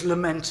 is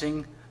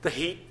lamenting the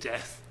heat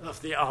death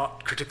of the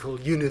art critical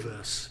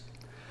universe.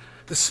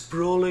 The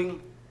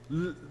sprawling,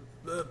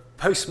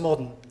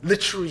 postmodern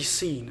literary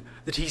scene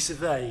that he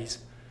surveys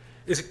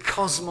is a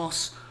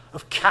cosmos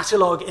of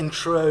catalogue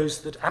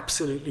intros that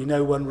absolutely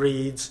no one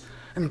reads,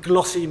 and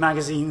glossy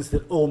magazines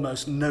that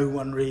almost no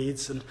one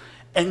reads, and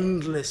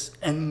endless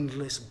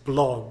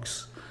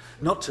blogs,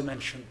 not to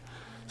mention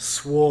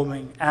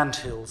swarming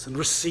anthills and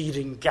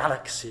receding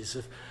galaxies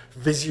of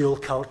visual,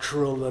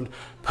 cultural, and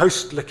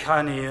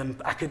post-Lacanian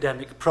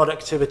academic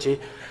productivity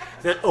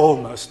that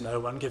almost no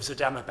one gives a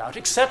damn about,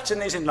 except in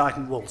these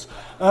enlightened walls.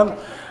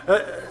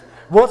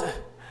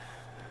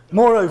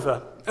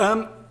 Moreover,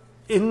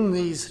 in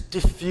these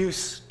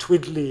diffuse,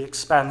 twiddly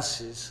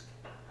expanses,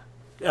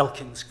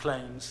 Elkins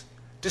claims,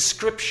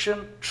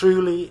 description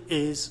truly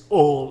is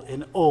all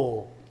in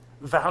all,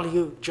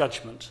 value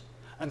judgment,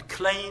 and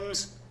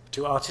claims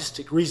to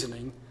artistic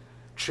reasoning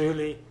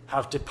truly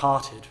have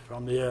departed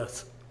from the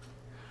earth.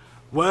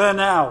 Where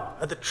now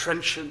are the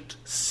trenchant,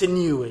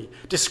 sinewy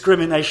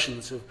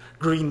discriminations of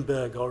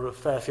Greenberg or of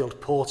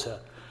Fairfield Porter,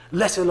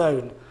 let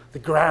alone the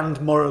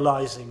grand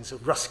moralisings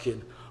of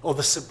Ruskin or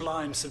the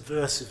sublime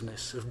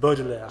subversiveness of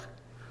Baudelaire?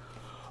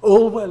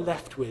 All we're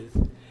left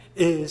with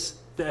is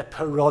their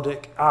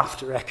parodic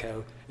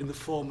after-echo in the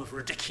form of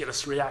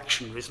ridiculous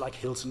reactionaries like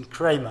Hilton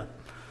Kramer.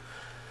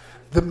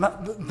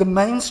 The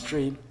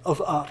mainstream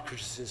of art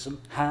criticism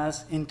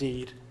has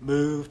indeed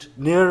moved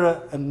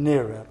nearer and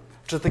nearer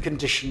to the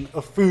condition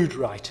of food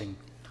writing.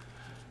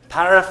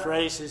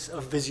 Paraphrases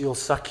of visual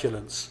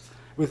succulence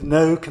with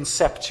no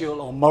conceptual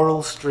or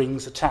moral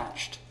strings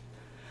attached.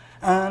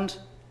 And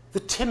the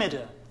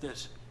timider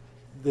that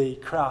the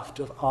craft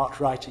of art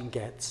writing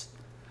gets,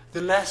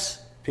 the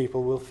less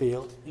people will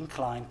feel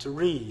inclined to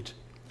read.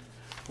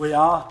 We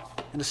are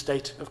in a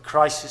state of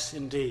crisis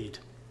indeed.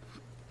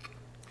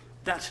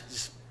 That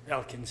is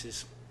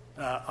Elkins's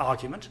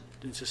argument,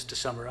 just to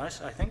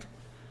summarise, I think.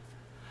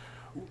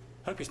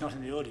 Hope he's not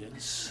in the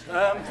audience.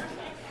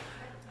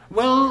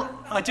 Well,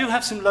 I do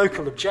have some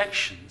local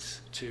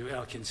objections to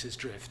Elkins's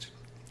drift.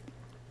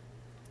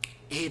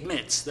 He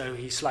admits, though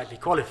he slightly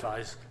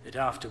qualifies it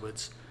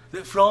afterwards,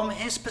 that from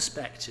his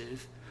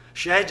perspective,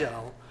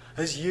 Chédal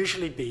has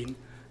usually been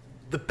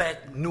the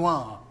bête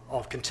noire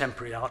of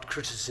contemporary art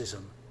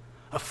criticism,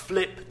 a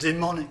flip,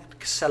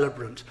 demonic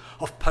celebrant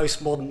of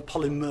postmodern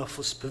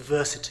polymorphous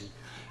perversity,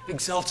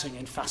 exulting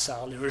in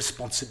facile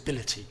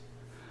irresponsibility.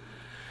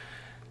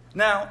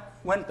 Now,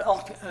 when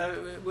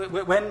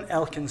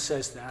Elkins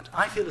says that,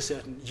 I feel a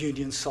certain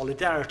union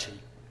solidarity.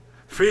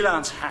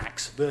 Freelance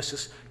hacks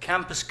versus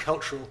campus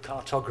cultural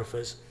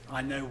cartographers,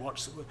 I know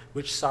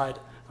which side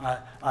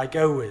I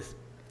go with.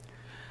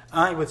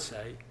 I would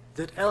say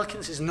that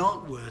Elkins is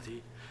not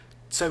worthy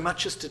so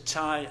much as to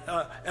tie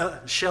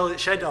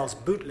Chédal's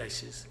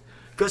bootlaces,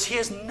 because he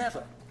has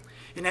never,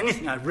 in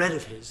anything I've read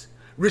of his,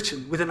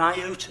 written with an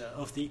iota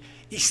of the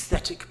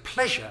aesthetic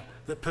pleasure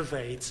that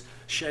pervades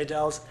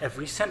Chédal's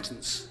every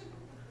sentence.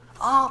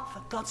 Art,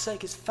 for God's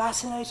sake, is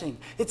fascinating.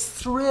 It's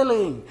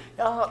thrilling.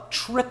 Art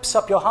trips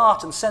up your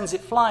heart and sends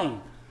it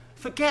flying.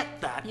 Forget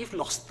that. You've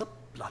lost the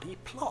bloody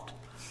plot.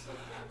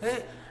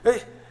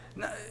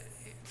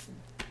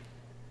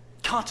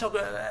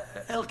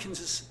 Elkins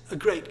is a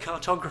great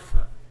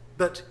cartographer,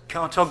 but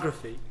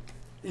cartography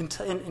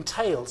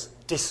entails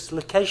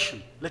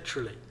dislocation,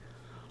 literally,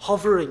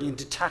 hovering in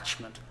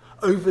detachment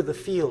over the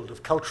field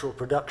of cultural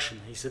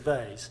production he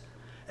surveys.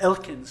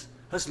 Elkins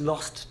has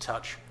lost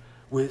touch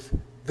with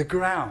the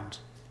ground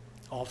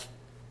of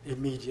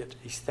immediate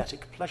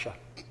aesthetic pleasure.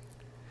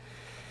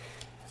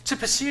 To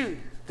pursue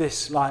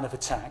this line of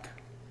attack,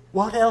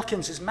 what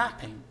Elkins is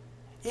mapping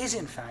is,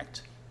 in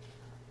fact,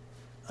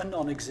 a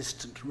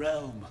non-existent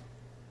realm.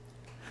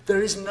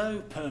 There is no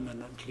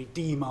permanently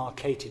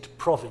demarcated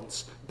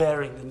province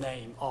bearing the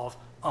name of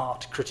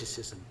art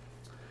criticism.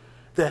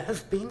 There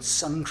have been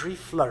sundry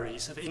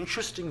flurries of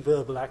interesting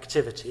verbal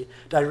activity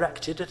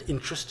directed at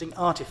interesting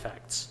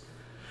artifacts,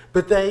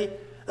 but they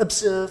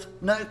observe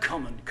no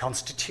common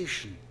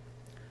constitution.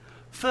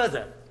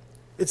 Further,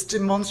 it's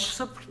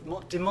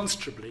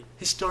demonstrably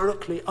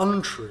historically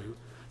untrue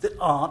that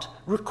art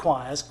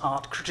requires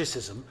art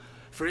criticism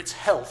for its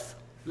health,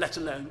 let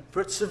alone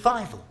for its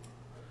survival.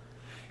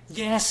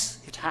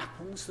 Yes, it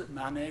happens that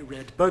Manet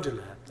read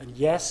Baudelaire, and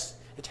yes,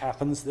 it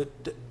happens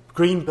that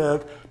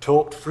Greenberg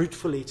talked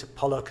fruitfully to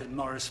Pollock and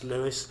Morris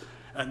Lewis,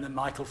 and that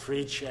Michael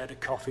Fried shared a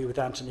coffee with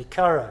Anthony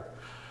Curro.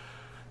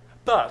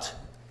 But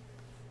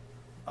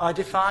I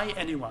defy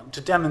anyone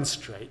to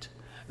demonstrate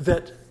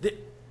that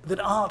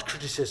art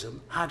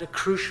criticism had a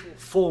crucial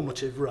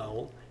formative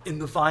role in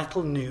the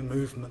vital new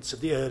movements of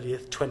the early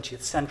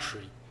 20th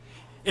century,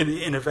 in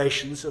the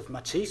innovations of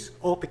Matisse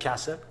or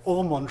Picasso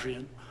or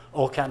Mondrian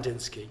or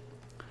Kandinsky,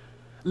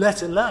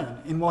 let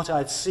alone in what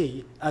I'd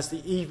see as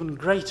the even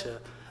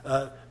greater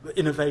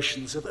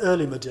innovations of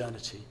early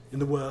modernity in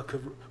the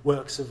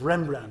works of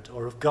Rembrandt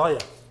or of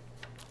Goya.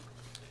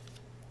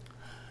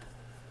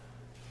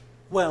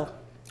 Well,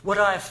 what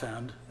I have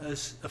found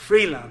as a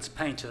freelance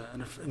painter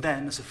and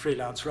then as a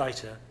freelance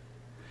writer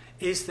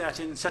is that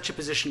in such a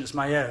position as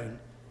my own,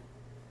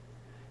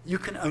 you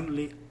can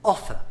only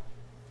offer.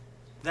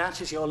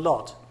 That is your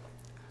lot.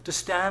 To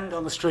stand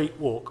on the street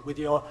walk with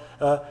your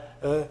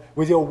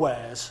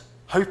wares,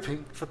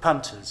 hoping for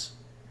punters.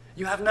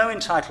 You have no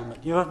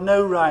entitlement. You have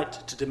no right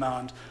to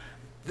demand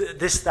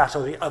this, that,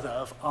 or the other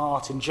of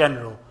art in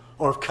general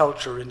or of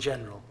culture in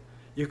general.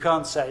 You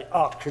can't say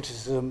art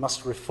criticism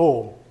must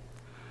reform.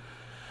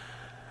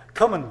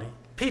 Commonly,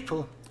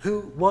 people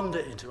who wander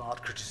into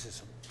art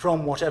criticism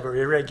from whatever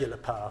irregular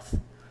path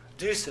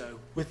do so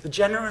with the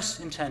generous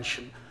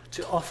intention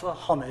to offer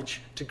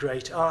homage to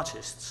great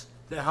artists,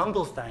 their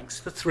humble thanks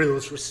for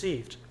thrills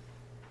received.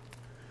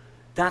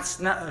 That's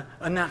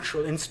a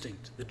natural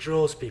instinct that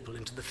draws people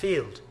into the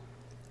field.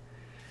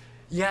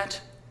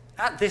 Yet,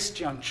 at this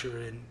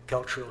juncture in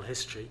cultural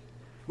history,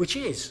 which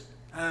is,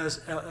 as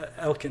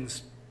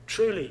Elkins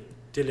truly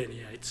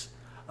delineates,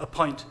 a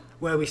point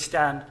where we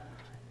stand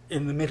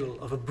in the middle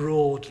of a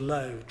broad,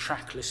 low,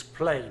 trackless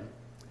plain,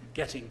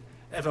 getting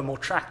ever more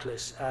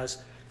trackless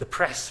as the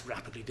press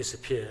rapidly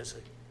disappears.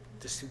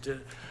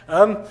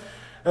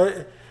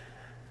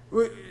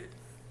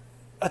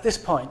 At this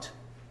point,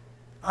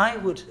 I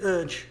would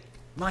urge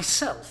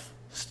myself,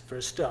 for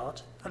a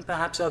start, and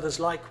perhaps others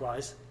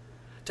likewise,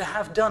 to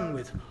have done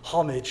with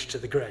homage to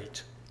the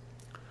great.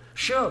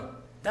 Sure,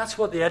 that's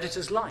what the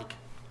editors like.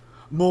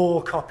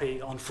 More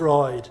copy on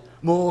Freud,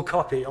 more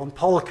copy on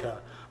Polka,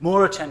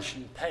 more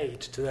attention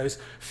paid to those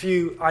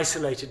few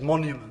isolated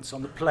monuments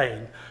on the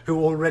plain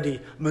who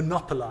already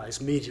monopolize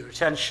media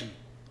attention.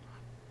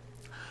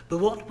 But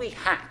what we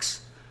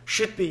hacks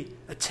should be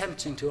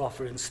attempting to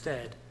offer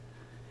instead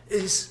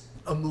is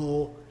a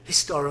more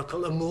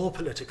historical, a more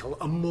political,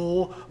 a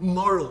more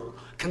moral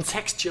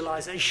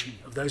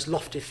contextualization of those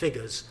lofty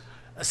figures,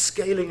 a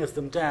scaling of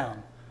them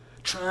down,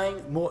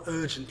 trying more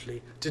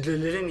urgently to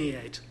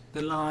delineate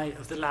the lie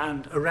of the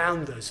land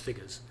around those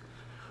figures.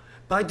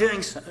 By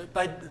doing so,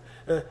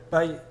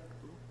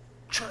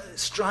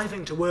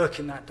 striving to work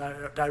in that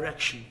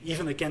direction,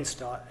 even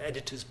against our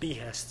editors'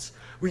 behests,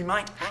 we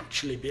might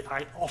actually be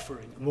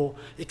offering a more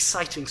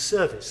exciting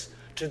service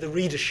to the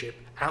readership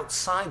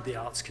outside the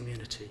arts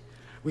community.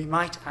 We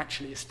might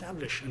actually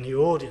establish a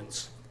new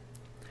audience.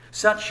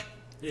 Such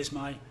is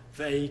my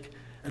vague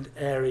and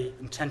airy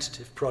and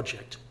tentative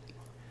project.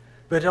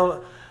 But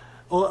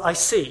I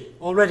see,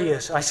 already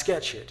as I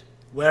sketch it,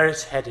 where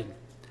it's heading,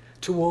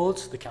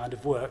 towards the kind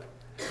of work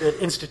that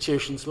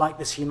institutions like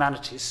this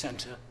Humanities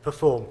Centre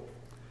perform.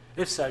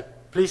 If so,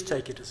 please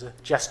take it as a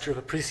gesture of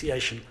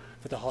appreciation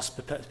for the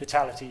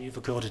hospitality you've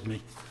accorded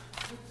me.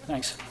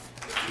 Thanks.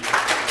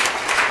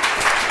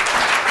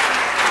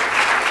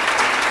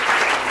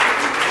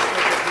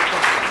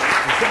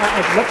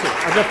 I'd love to.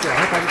 I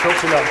hope I haven't talked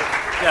too long.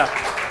 Yeah.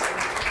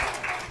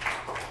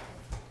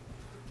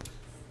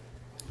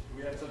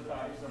 We had some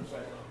time.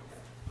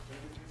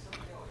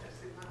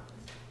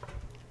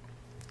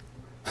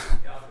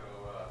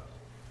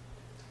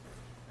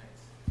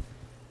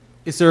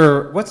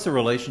 What's the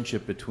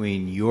relationship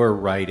between your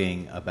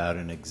writing about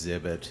an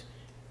exhibit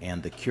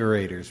and the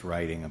curator's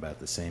writing about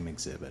the same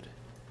exhibit?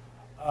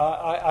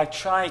 I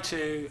try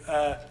to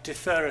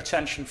defer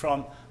attention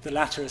from the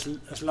latter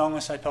as long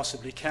as I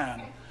possibly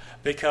can,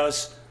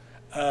 because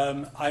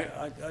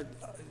I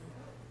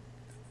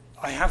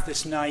have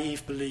this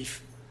naive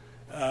belief,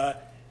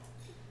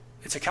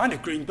 it's a kind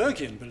of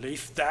Greenbergian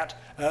belief, that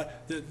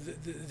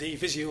the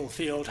visual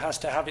field has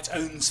to have its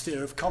own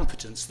sphere of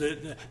competence.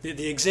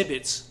 The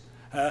exhibits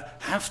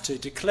have to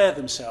declare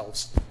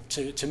themselves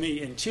to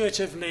me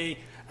intuitively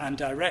and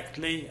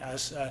directly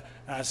as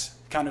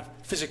kind of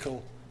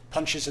physical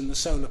punches in the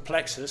solar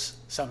plexus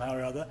somehow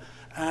or other,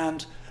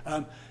 and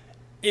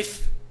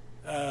if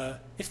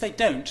they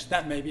don't,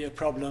 that may be a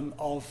problem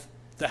of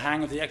the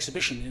hang of the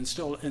exhibition,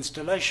 the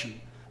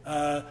installation.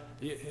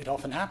 It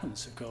often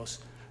happens, of course.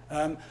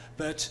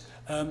 But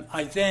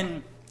I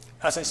then,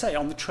 as I say,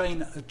 on the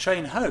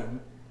train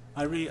home,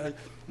 I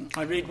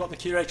read what the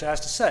curator has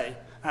to say,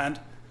 and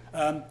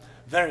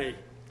very,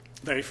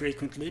 very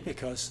frequently,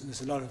 because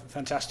there's a lot of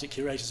fantastic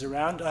curators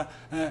around,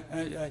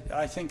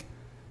 I think,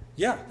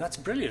 yeah, that's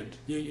brilliant.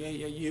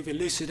 You've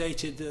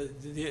elucidated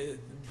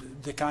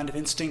the kind of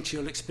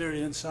instinctual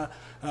experience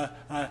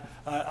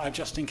I've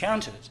just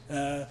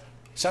encountered.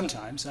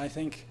 Sometimes I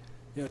think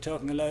you're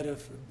talking a load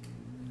of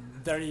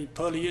very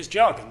poorly used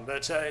jargon,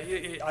 but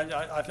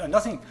I've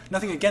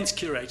nothing against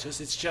curators.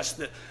 It's just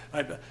that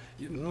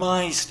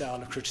my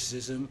style of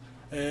criticism,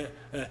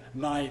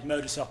 my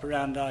modus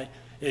operandi,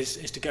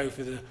 is to go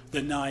for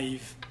the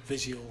naive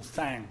visual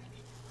thing.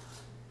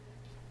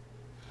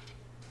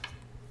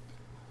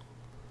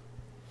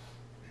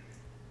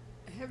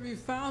 Have you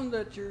found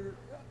that your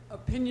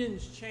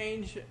opinions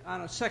change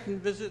on a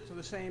second visit to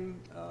the same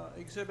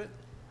exhibit?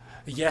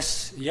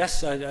 Yes,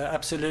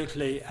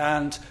 absolutely.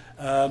 And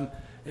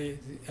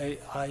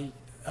I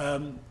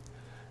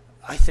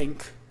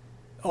think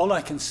all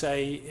I can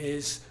say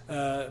is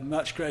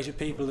much greater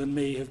people than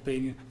me have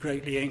been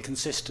greatly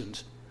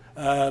inconsistent.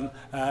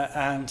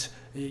 And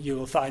you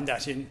will find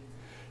that in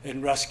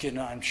Ruskin,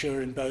 I'm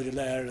sure, in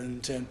Baudelaire,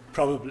 and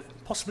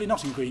possibly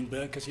not in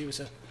Greenberg, because he was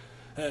a...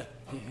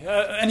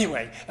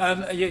 anyway,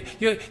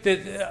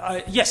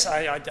 yes,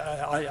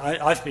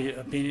 I've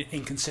been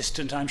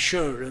inconsistent, I'm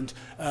sure, and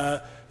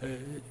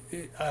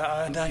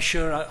I'm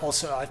sure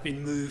also I've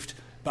been moved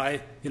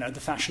by the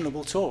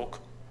fashionable talk.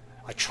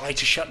 I try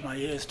to shut my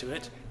ears to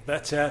it,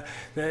 but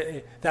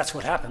that's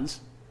what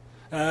happens.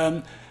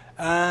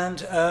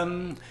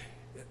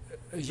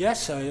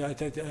 Yes,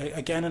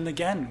 again and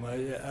again.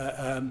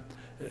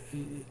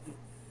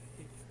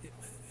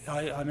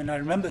 I mean, I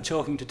remember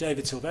talking to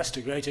David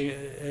Sylvester, great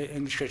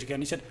English critic,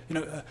 and he said,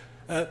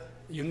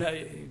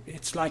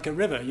 it's like a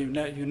river.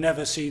 You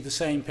never see the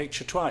same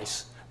picture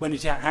twice. When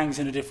it hangs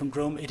in a different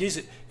room, it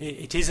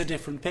is a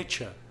different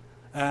picture,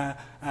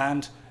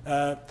 and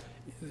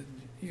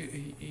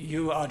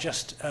you are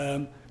just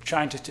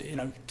trying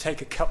to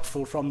take a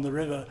cupful from the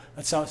river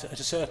at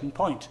a certain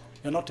point.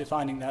 You're not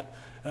defining that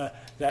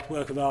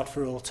work of art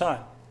for all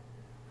time.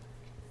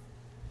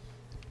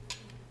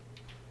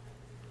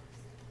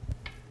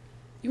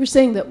 You were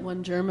saying that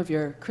one germ of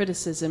your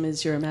criticism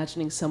is you're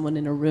imagining someone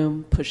in a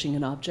room pushing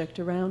an object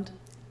around.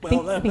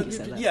 Well, I think you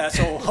said that. Yeah.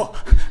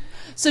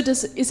 So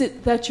is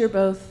it that you're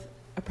both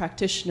a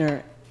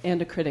practitioner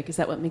and a critic? Is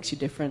that what makes you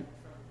different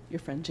from your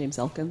friend James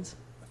Elkins?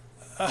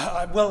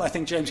 Well, I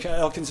think James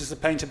Elkins is a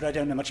painter, but I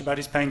don't know much about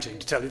his painting,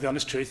 to tell you the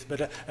honest truth.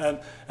 But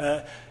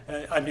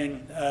I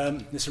mean,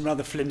 there's some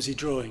rather flimsy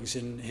drawings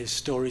in his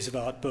Stories of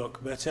Art book.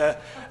 But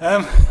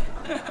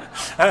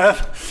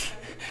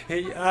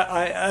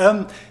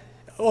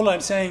all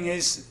I'm saying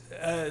is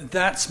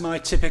that's my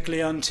typically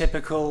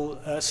untypical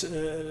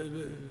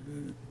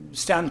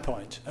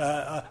standpoint.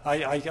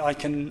 I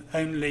can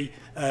only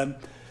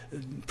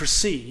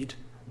proceed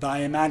by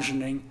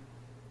imagining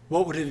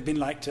what would it have been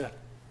like to,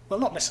 well,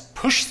 not necessarily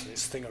push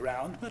this thing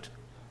around, but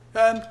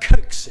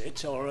coax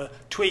it or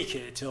tweak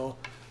it or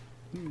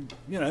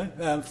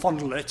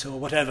fondle it or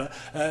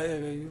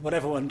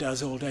whatever one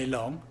does all day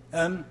long.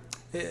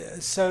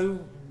 So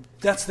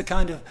that's the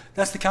kind of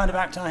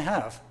act I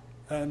have,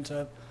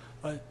 and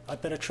I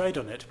better trade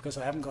on it because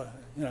I haven't got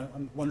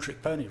I'm a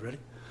one-trick pony really.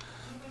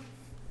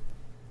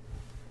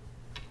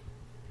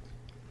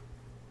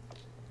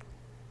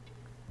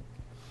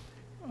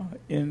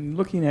 In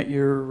looking at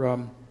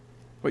your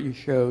what you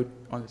showed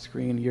on the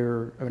screen,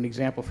 you're an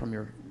example from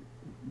your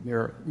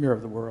Mirror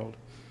of the World,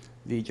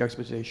 the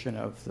juxtaposition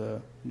of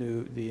the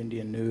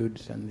Indian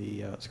nudes and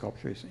the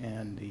sculptures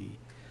and the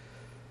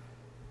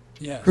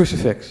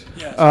crucifix.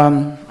 Yes.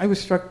 I was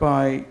struck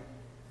by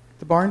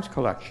the Barnes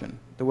collection,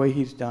 the way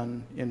he's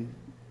done in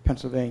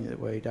Pennsylvania, the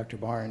way Dr.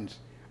 Barnes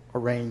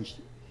arranged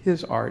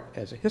his art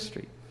as a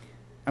history.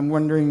 I'm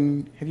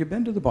wondering, have you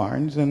been to the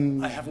Barnes,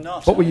 and I have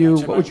not. What would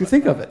you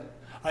think of it?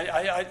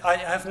 I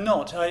have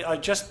not. I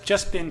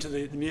just been to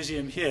the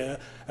museum here,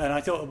 and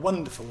I thought a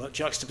wonderful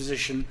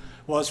juxtaposition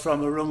was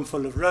from a room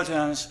full of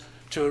Rodins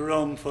to a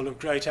room full of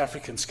great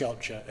African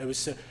sculpture. It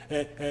was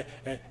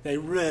they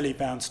really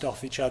bounced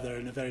off each other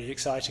in a very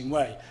exciting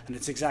way, and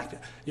it's exactly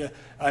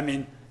I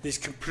mean, these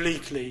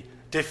completely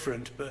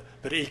different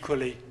but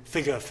equally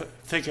figure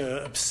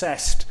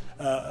obsessed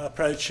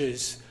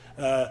approaches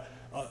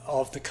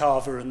of the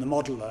carver and the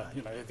modeler,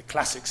 the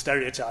classic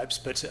stereotypes,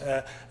 but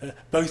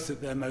both at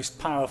their most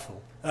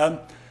powerful.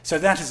 So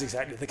that is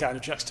exactly the kind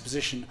of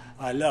juxtaposition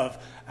I love,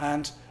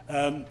 and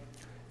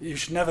you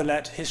should never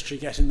let history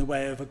get in the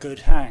way of a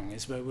good hang,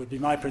 would be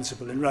my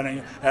principle in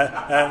running.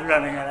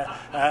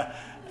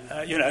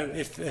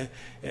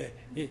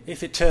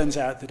 If it turns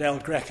out that El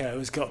Greco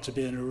has got to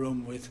be in a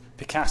room with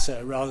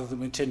Picasso rather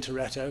than with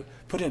Tintoretto,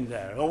 put him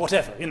there, or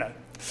whatever,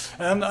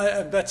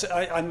 But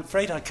I'm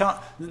afraid I can't.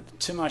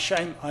 To my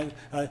shame, I've.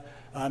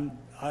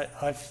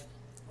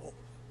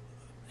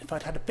 If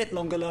I'd had a bit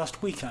longer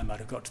last week, I might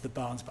have got to the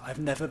Barnes, but I've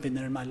never been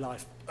there in my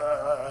life.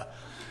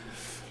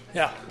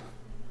 Yeah.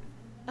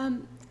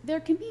 There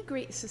can be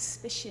great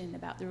suspicion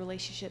about the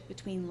relationship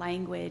between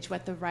language,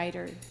 what the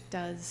writer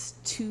does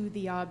to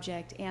the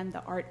object, and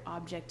the art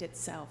object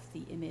itself,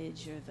 the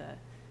image or the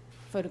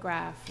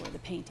photograph or the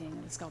painting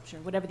or the sculpture,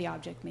 whatever the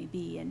object may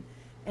be.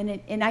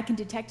 And I can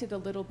detect it a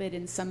little bit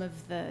in some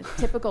of the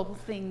typical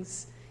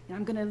things.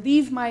 I'm going to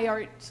leave my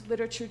art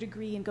literature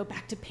degree and go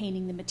back to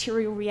painting, the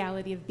material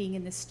reality of being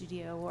in the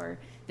studio, or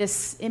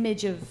this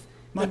image of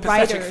my the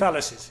writer. pathetic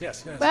fallacies,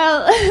 yes.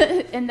 Well,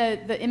 and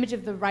the image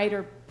of the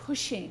writer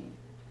pushing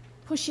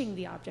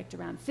the object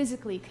around,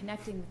 physically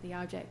connecting with the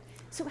object.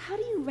 So how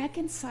do you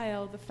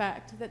reconcile the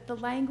fact that the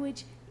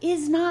language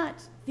is not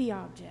the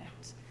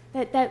object,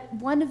 that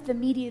one of the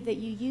media that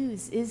you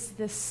use is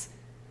this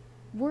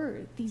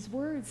word, these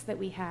words that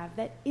we have,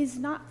 that is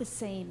not the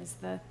same as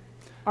the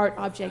art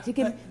object.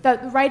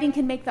 The writing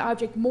can make the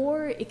object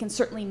more, it can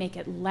certainly make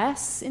it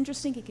less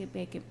interesting, it can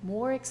make it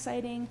more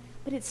exciting,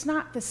 but it's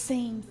not the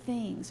same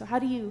thing. So how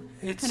do you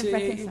kind of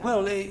reconcile?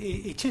 Well,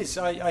 it is.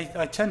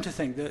 I tend to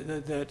think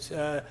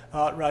that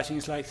art writing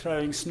is like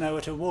throwing snow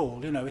at a wall.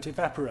 You know, it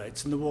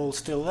evaporates and the wall's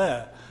still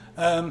there.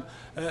 I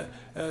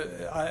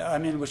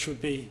mean, which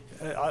would be...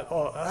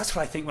 that's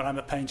what I think when I'm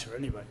a painter,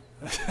 anyway.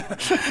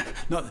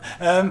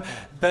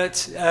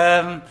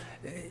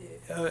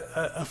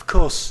 Of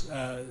course,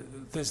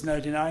 there's no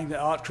denying that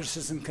art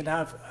criticism can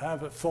have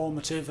a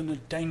formative and a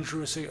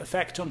dangerous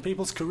effect on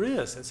people's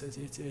careers.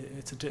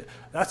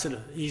 That's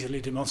an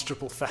easily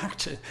demonstrable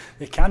fact.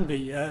 It can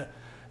be a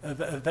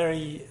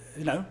very,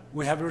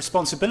 we have a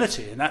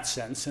responsibility in that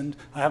sense, and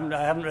I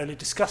haven't really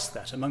discussed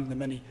that among the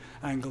many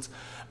angles.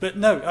 But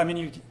no, I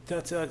mean,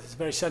 that's a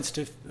very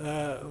sensitive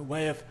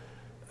way of...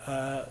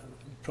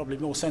 probably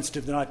more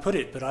sensitive than I put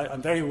it, but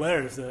I'm very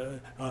aware of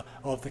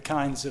the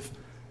kinds of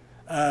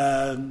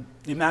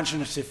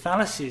imaginative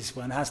fallacies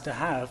one has to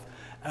have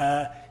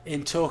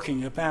in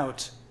talking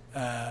about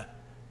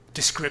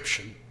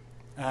description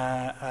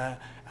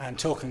and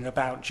talking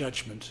about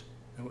judgment.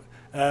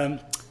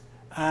 And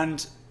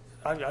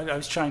I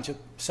was trying to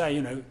say,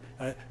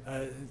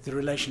 the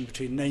relation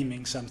between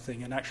naming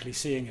something and actually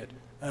seeing it.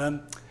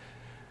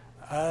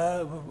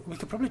 We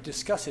could probably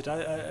discuss it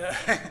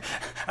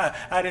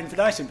ad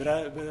infinitum, but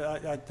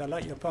I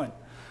like your point.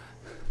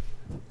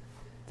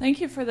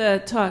 Thank you for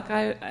the talk.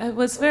 I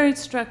was very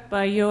struck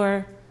by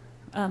your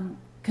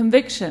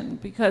conviction,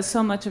 because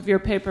so much of your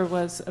paper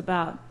was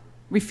about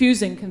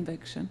refusing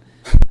conviction.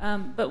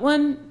 But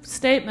one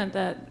statement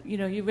that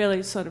you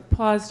really sort of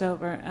paused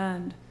over,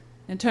 and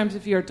in terms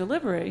of your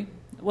delivery,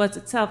 was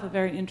itself a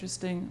very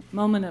interesting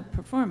moment of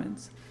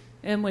performance,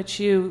 in which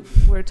you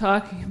were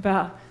talking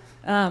about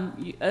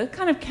a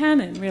kind of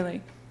canon,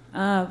 really,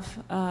 of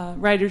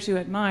writers you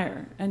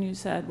admire, and you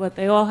said what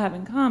they all have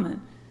in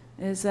common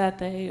is that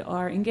they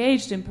are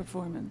engaged in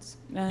performance.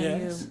 And,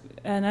 yes.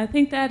 And I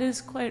think that is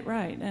quite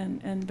right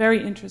and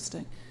very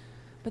interesting.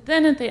 But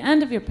then at the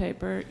end of your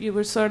paper, you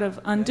were sort of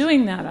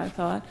undoing that, I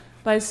thought,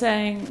 by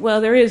saying,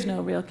 well, there is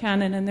no real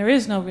canon and there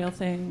is no real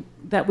thing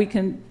that we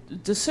can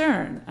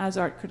discern as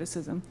art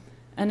criticism.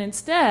 And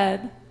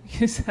instead,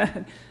 you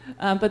said,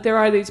 but there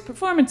are these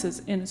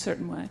performances in a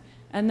certain way.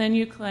 And then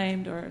you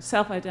claimed or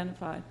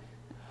self-identified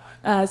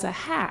as a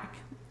hack.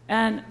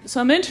 And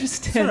so I'm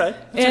interested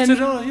in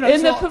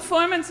the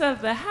performance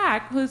of the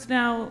hack, who's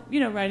now,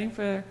 writing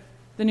for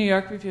the New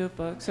York Review of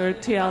Books or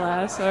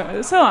TLS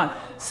or so on.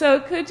 So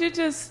could you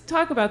just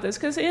talk about this?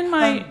 Because in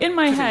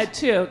my head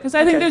too, because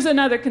I think there's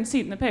another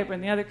conceit in the paper,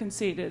 and the other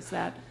conceit is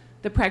that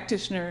the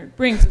practitioner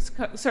brings a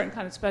certain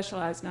kind of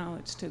specialized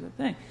knowledge to the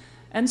thing.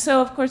 And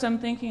so, of course, I'm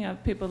thinking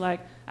of people like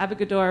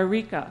Avogador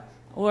Rica,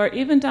 or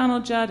even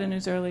Donald Judd in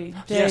his early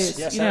days.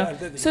 Yes,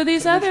 so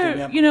these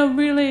other,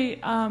 really,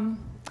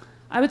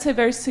 I would say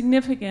very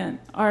significant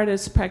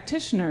artist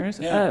practitioners,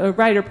 or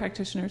writer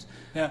practitioners,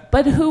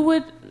 but who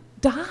would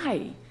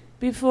die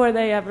before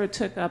they ever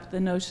took up the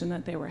notion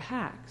that they were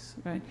hacks,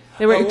 right?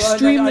 They were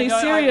extremely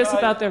serious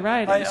about their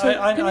writing.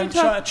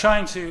 I'm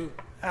trying to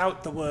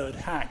out the word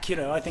hack.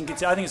 I think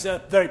it's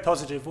a very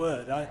positive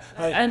word.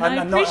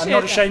 I'm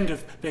not ashamed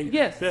of being.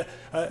 Yes.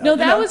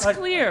 That was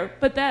clear.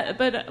 But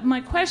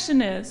my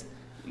question is,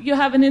 you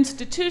have an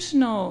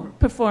institutional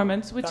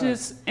performance which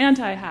is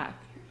anti-hack.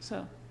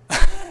 So.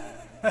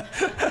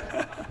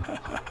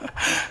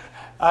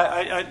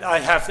 I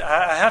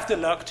have the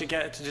luck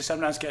to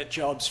sometimes get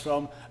jobs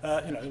from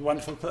a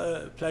wonderful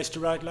place to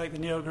write like the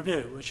New York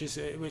Review, which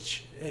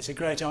is a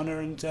great honour,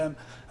 and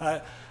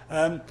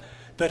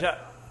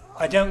but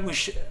I don't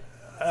wish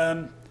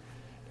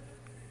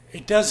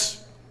it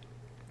does,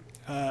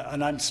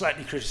 and I'm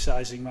slightly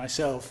criticising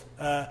myself.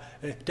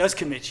 It does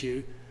commit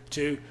you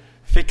to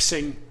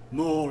fixing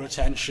more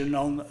attention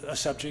on a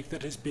subject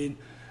that has been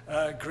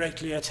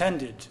greatly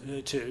attended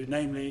to,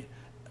 namely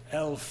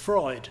L.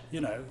 Freud.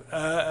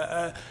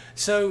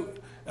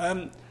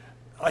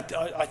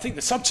 I think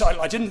the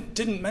subtitle, I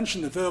didn't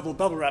mention the verbal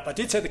bubble wrap. I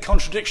did say the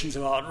contradictions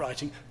of art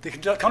writing, the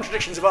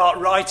contradictions of art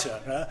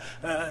writer.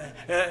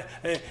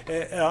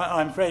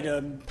 I'm afraid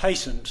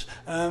patent.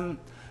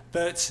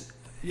 But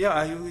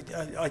yeah,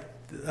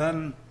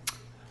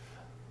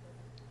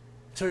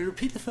 sorry,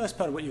 repeat the first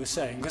part of what you were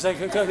saying, because I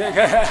could go there.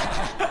 You're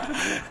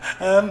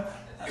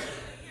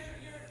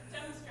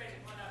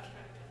demonstrating what I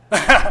was trying to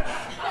get.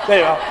 There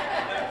you are.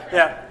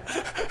 Yeah.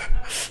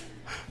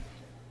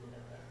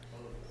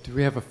 Do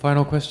we have a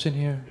final question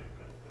here?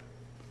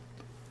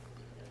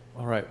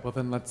 All right, well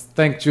then let's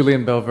thank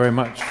Julian Bell very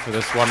much for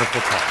this wonderful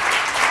talk.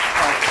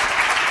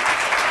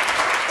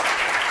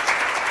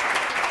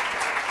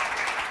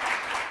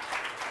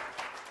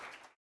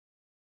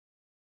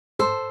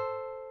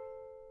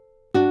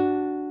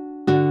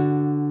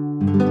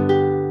 Thank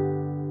you.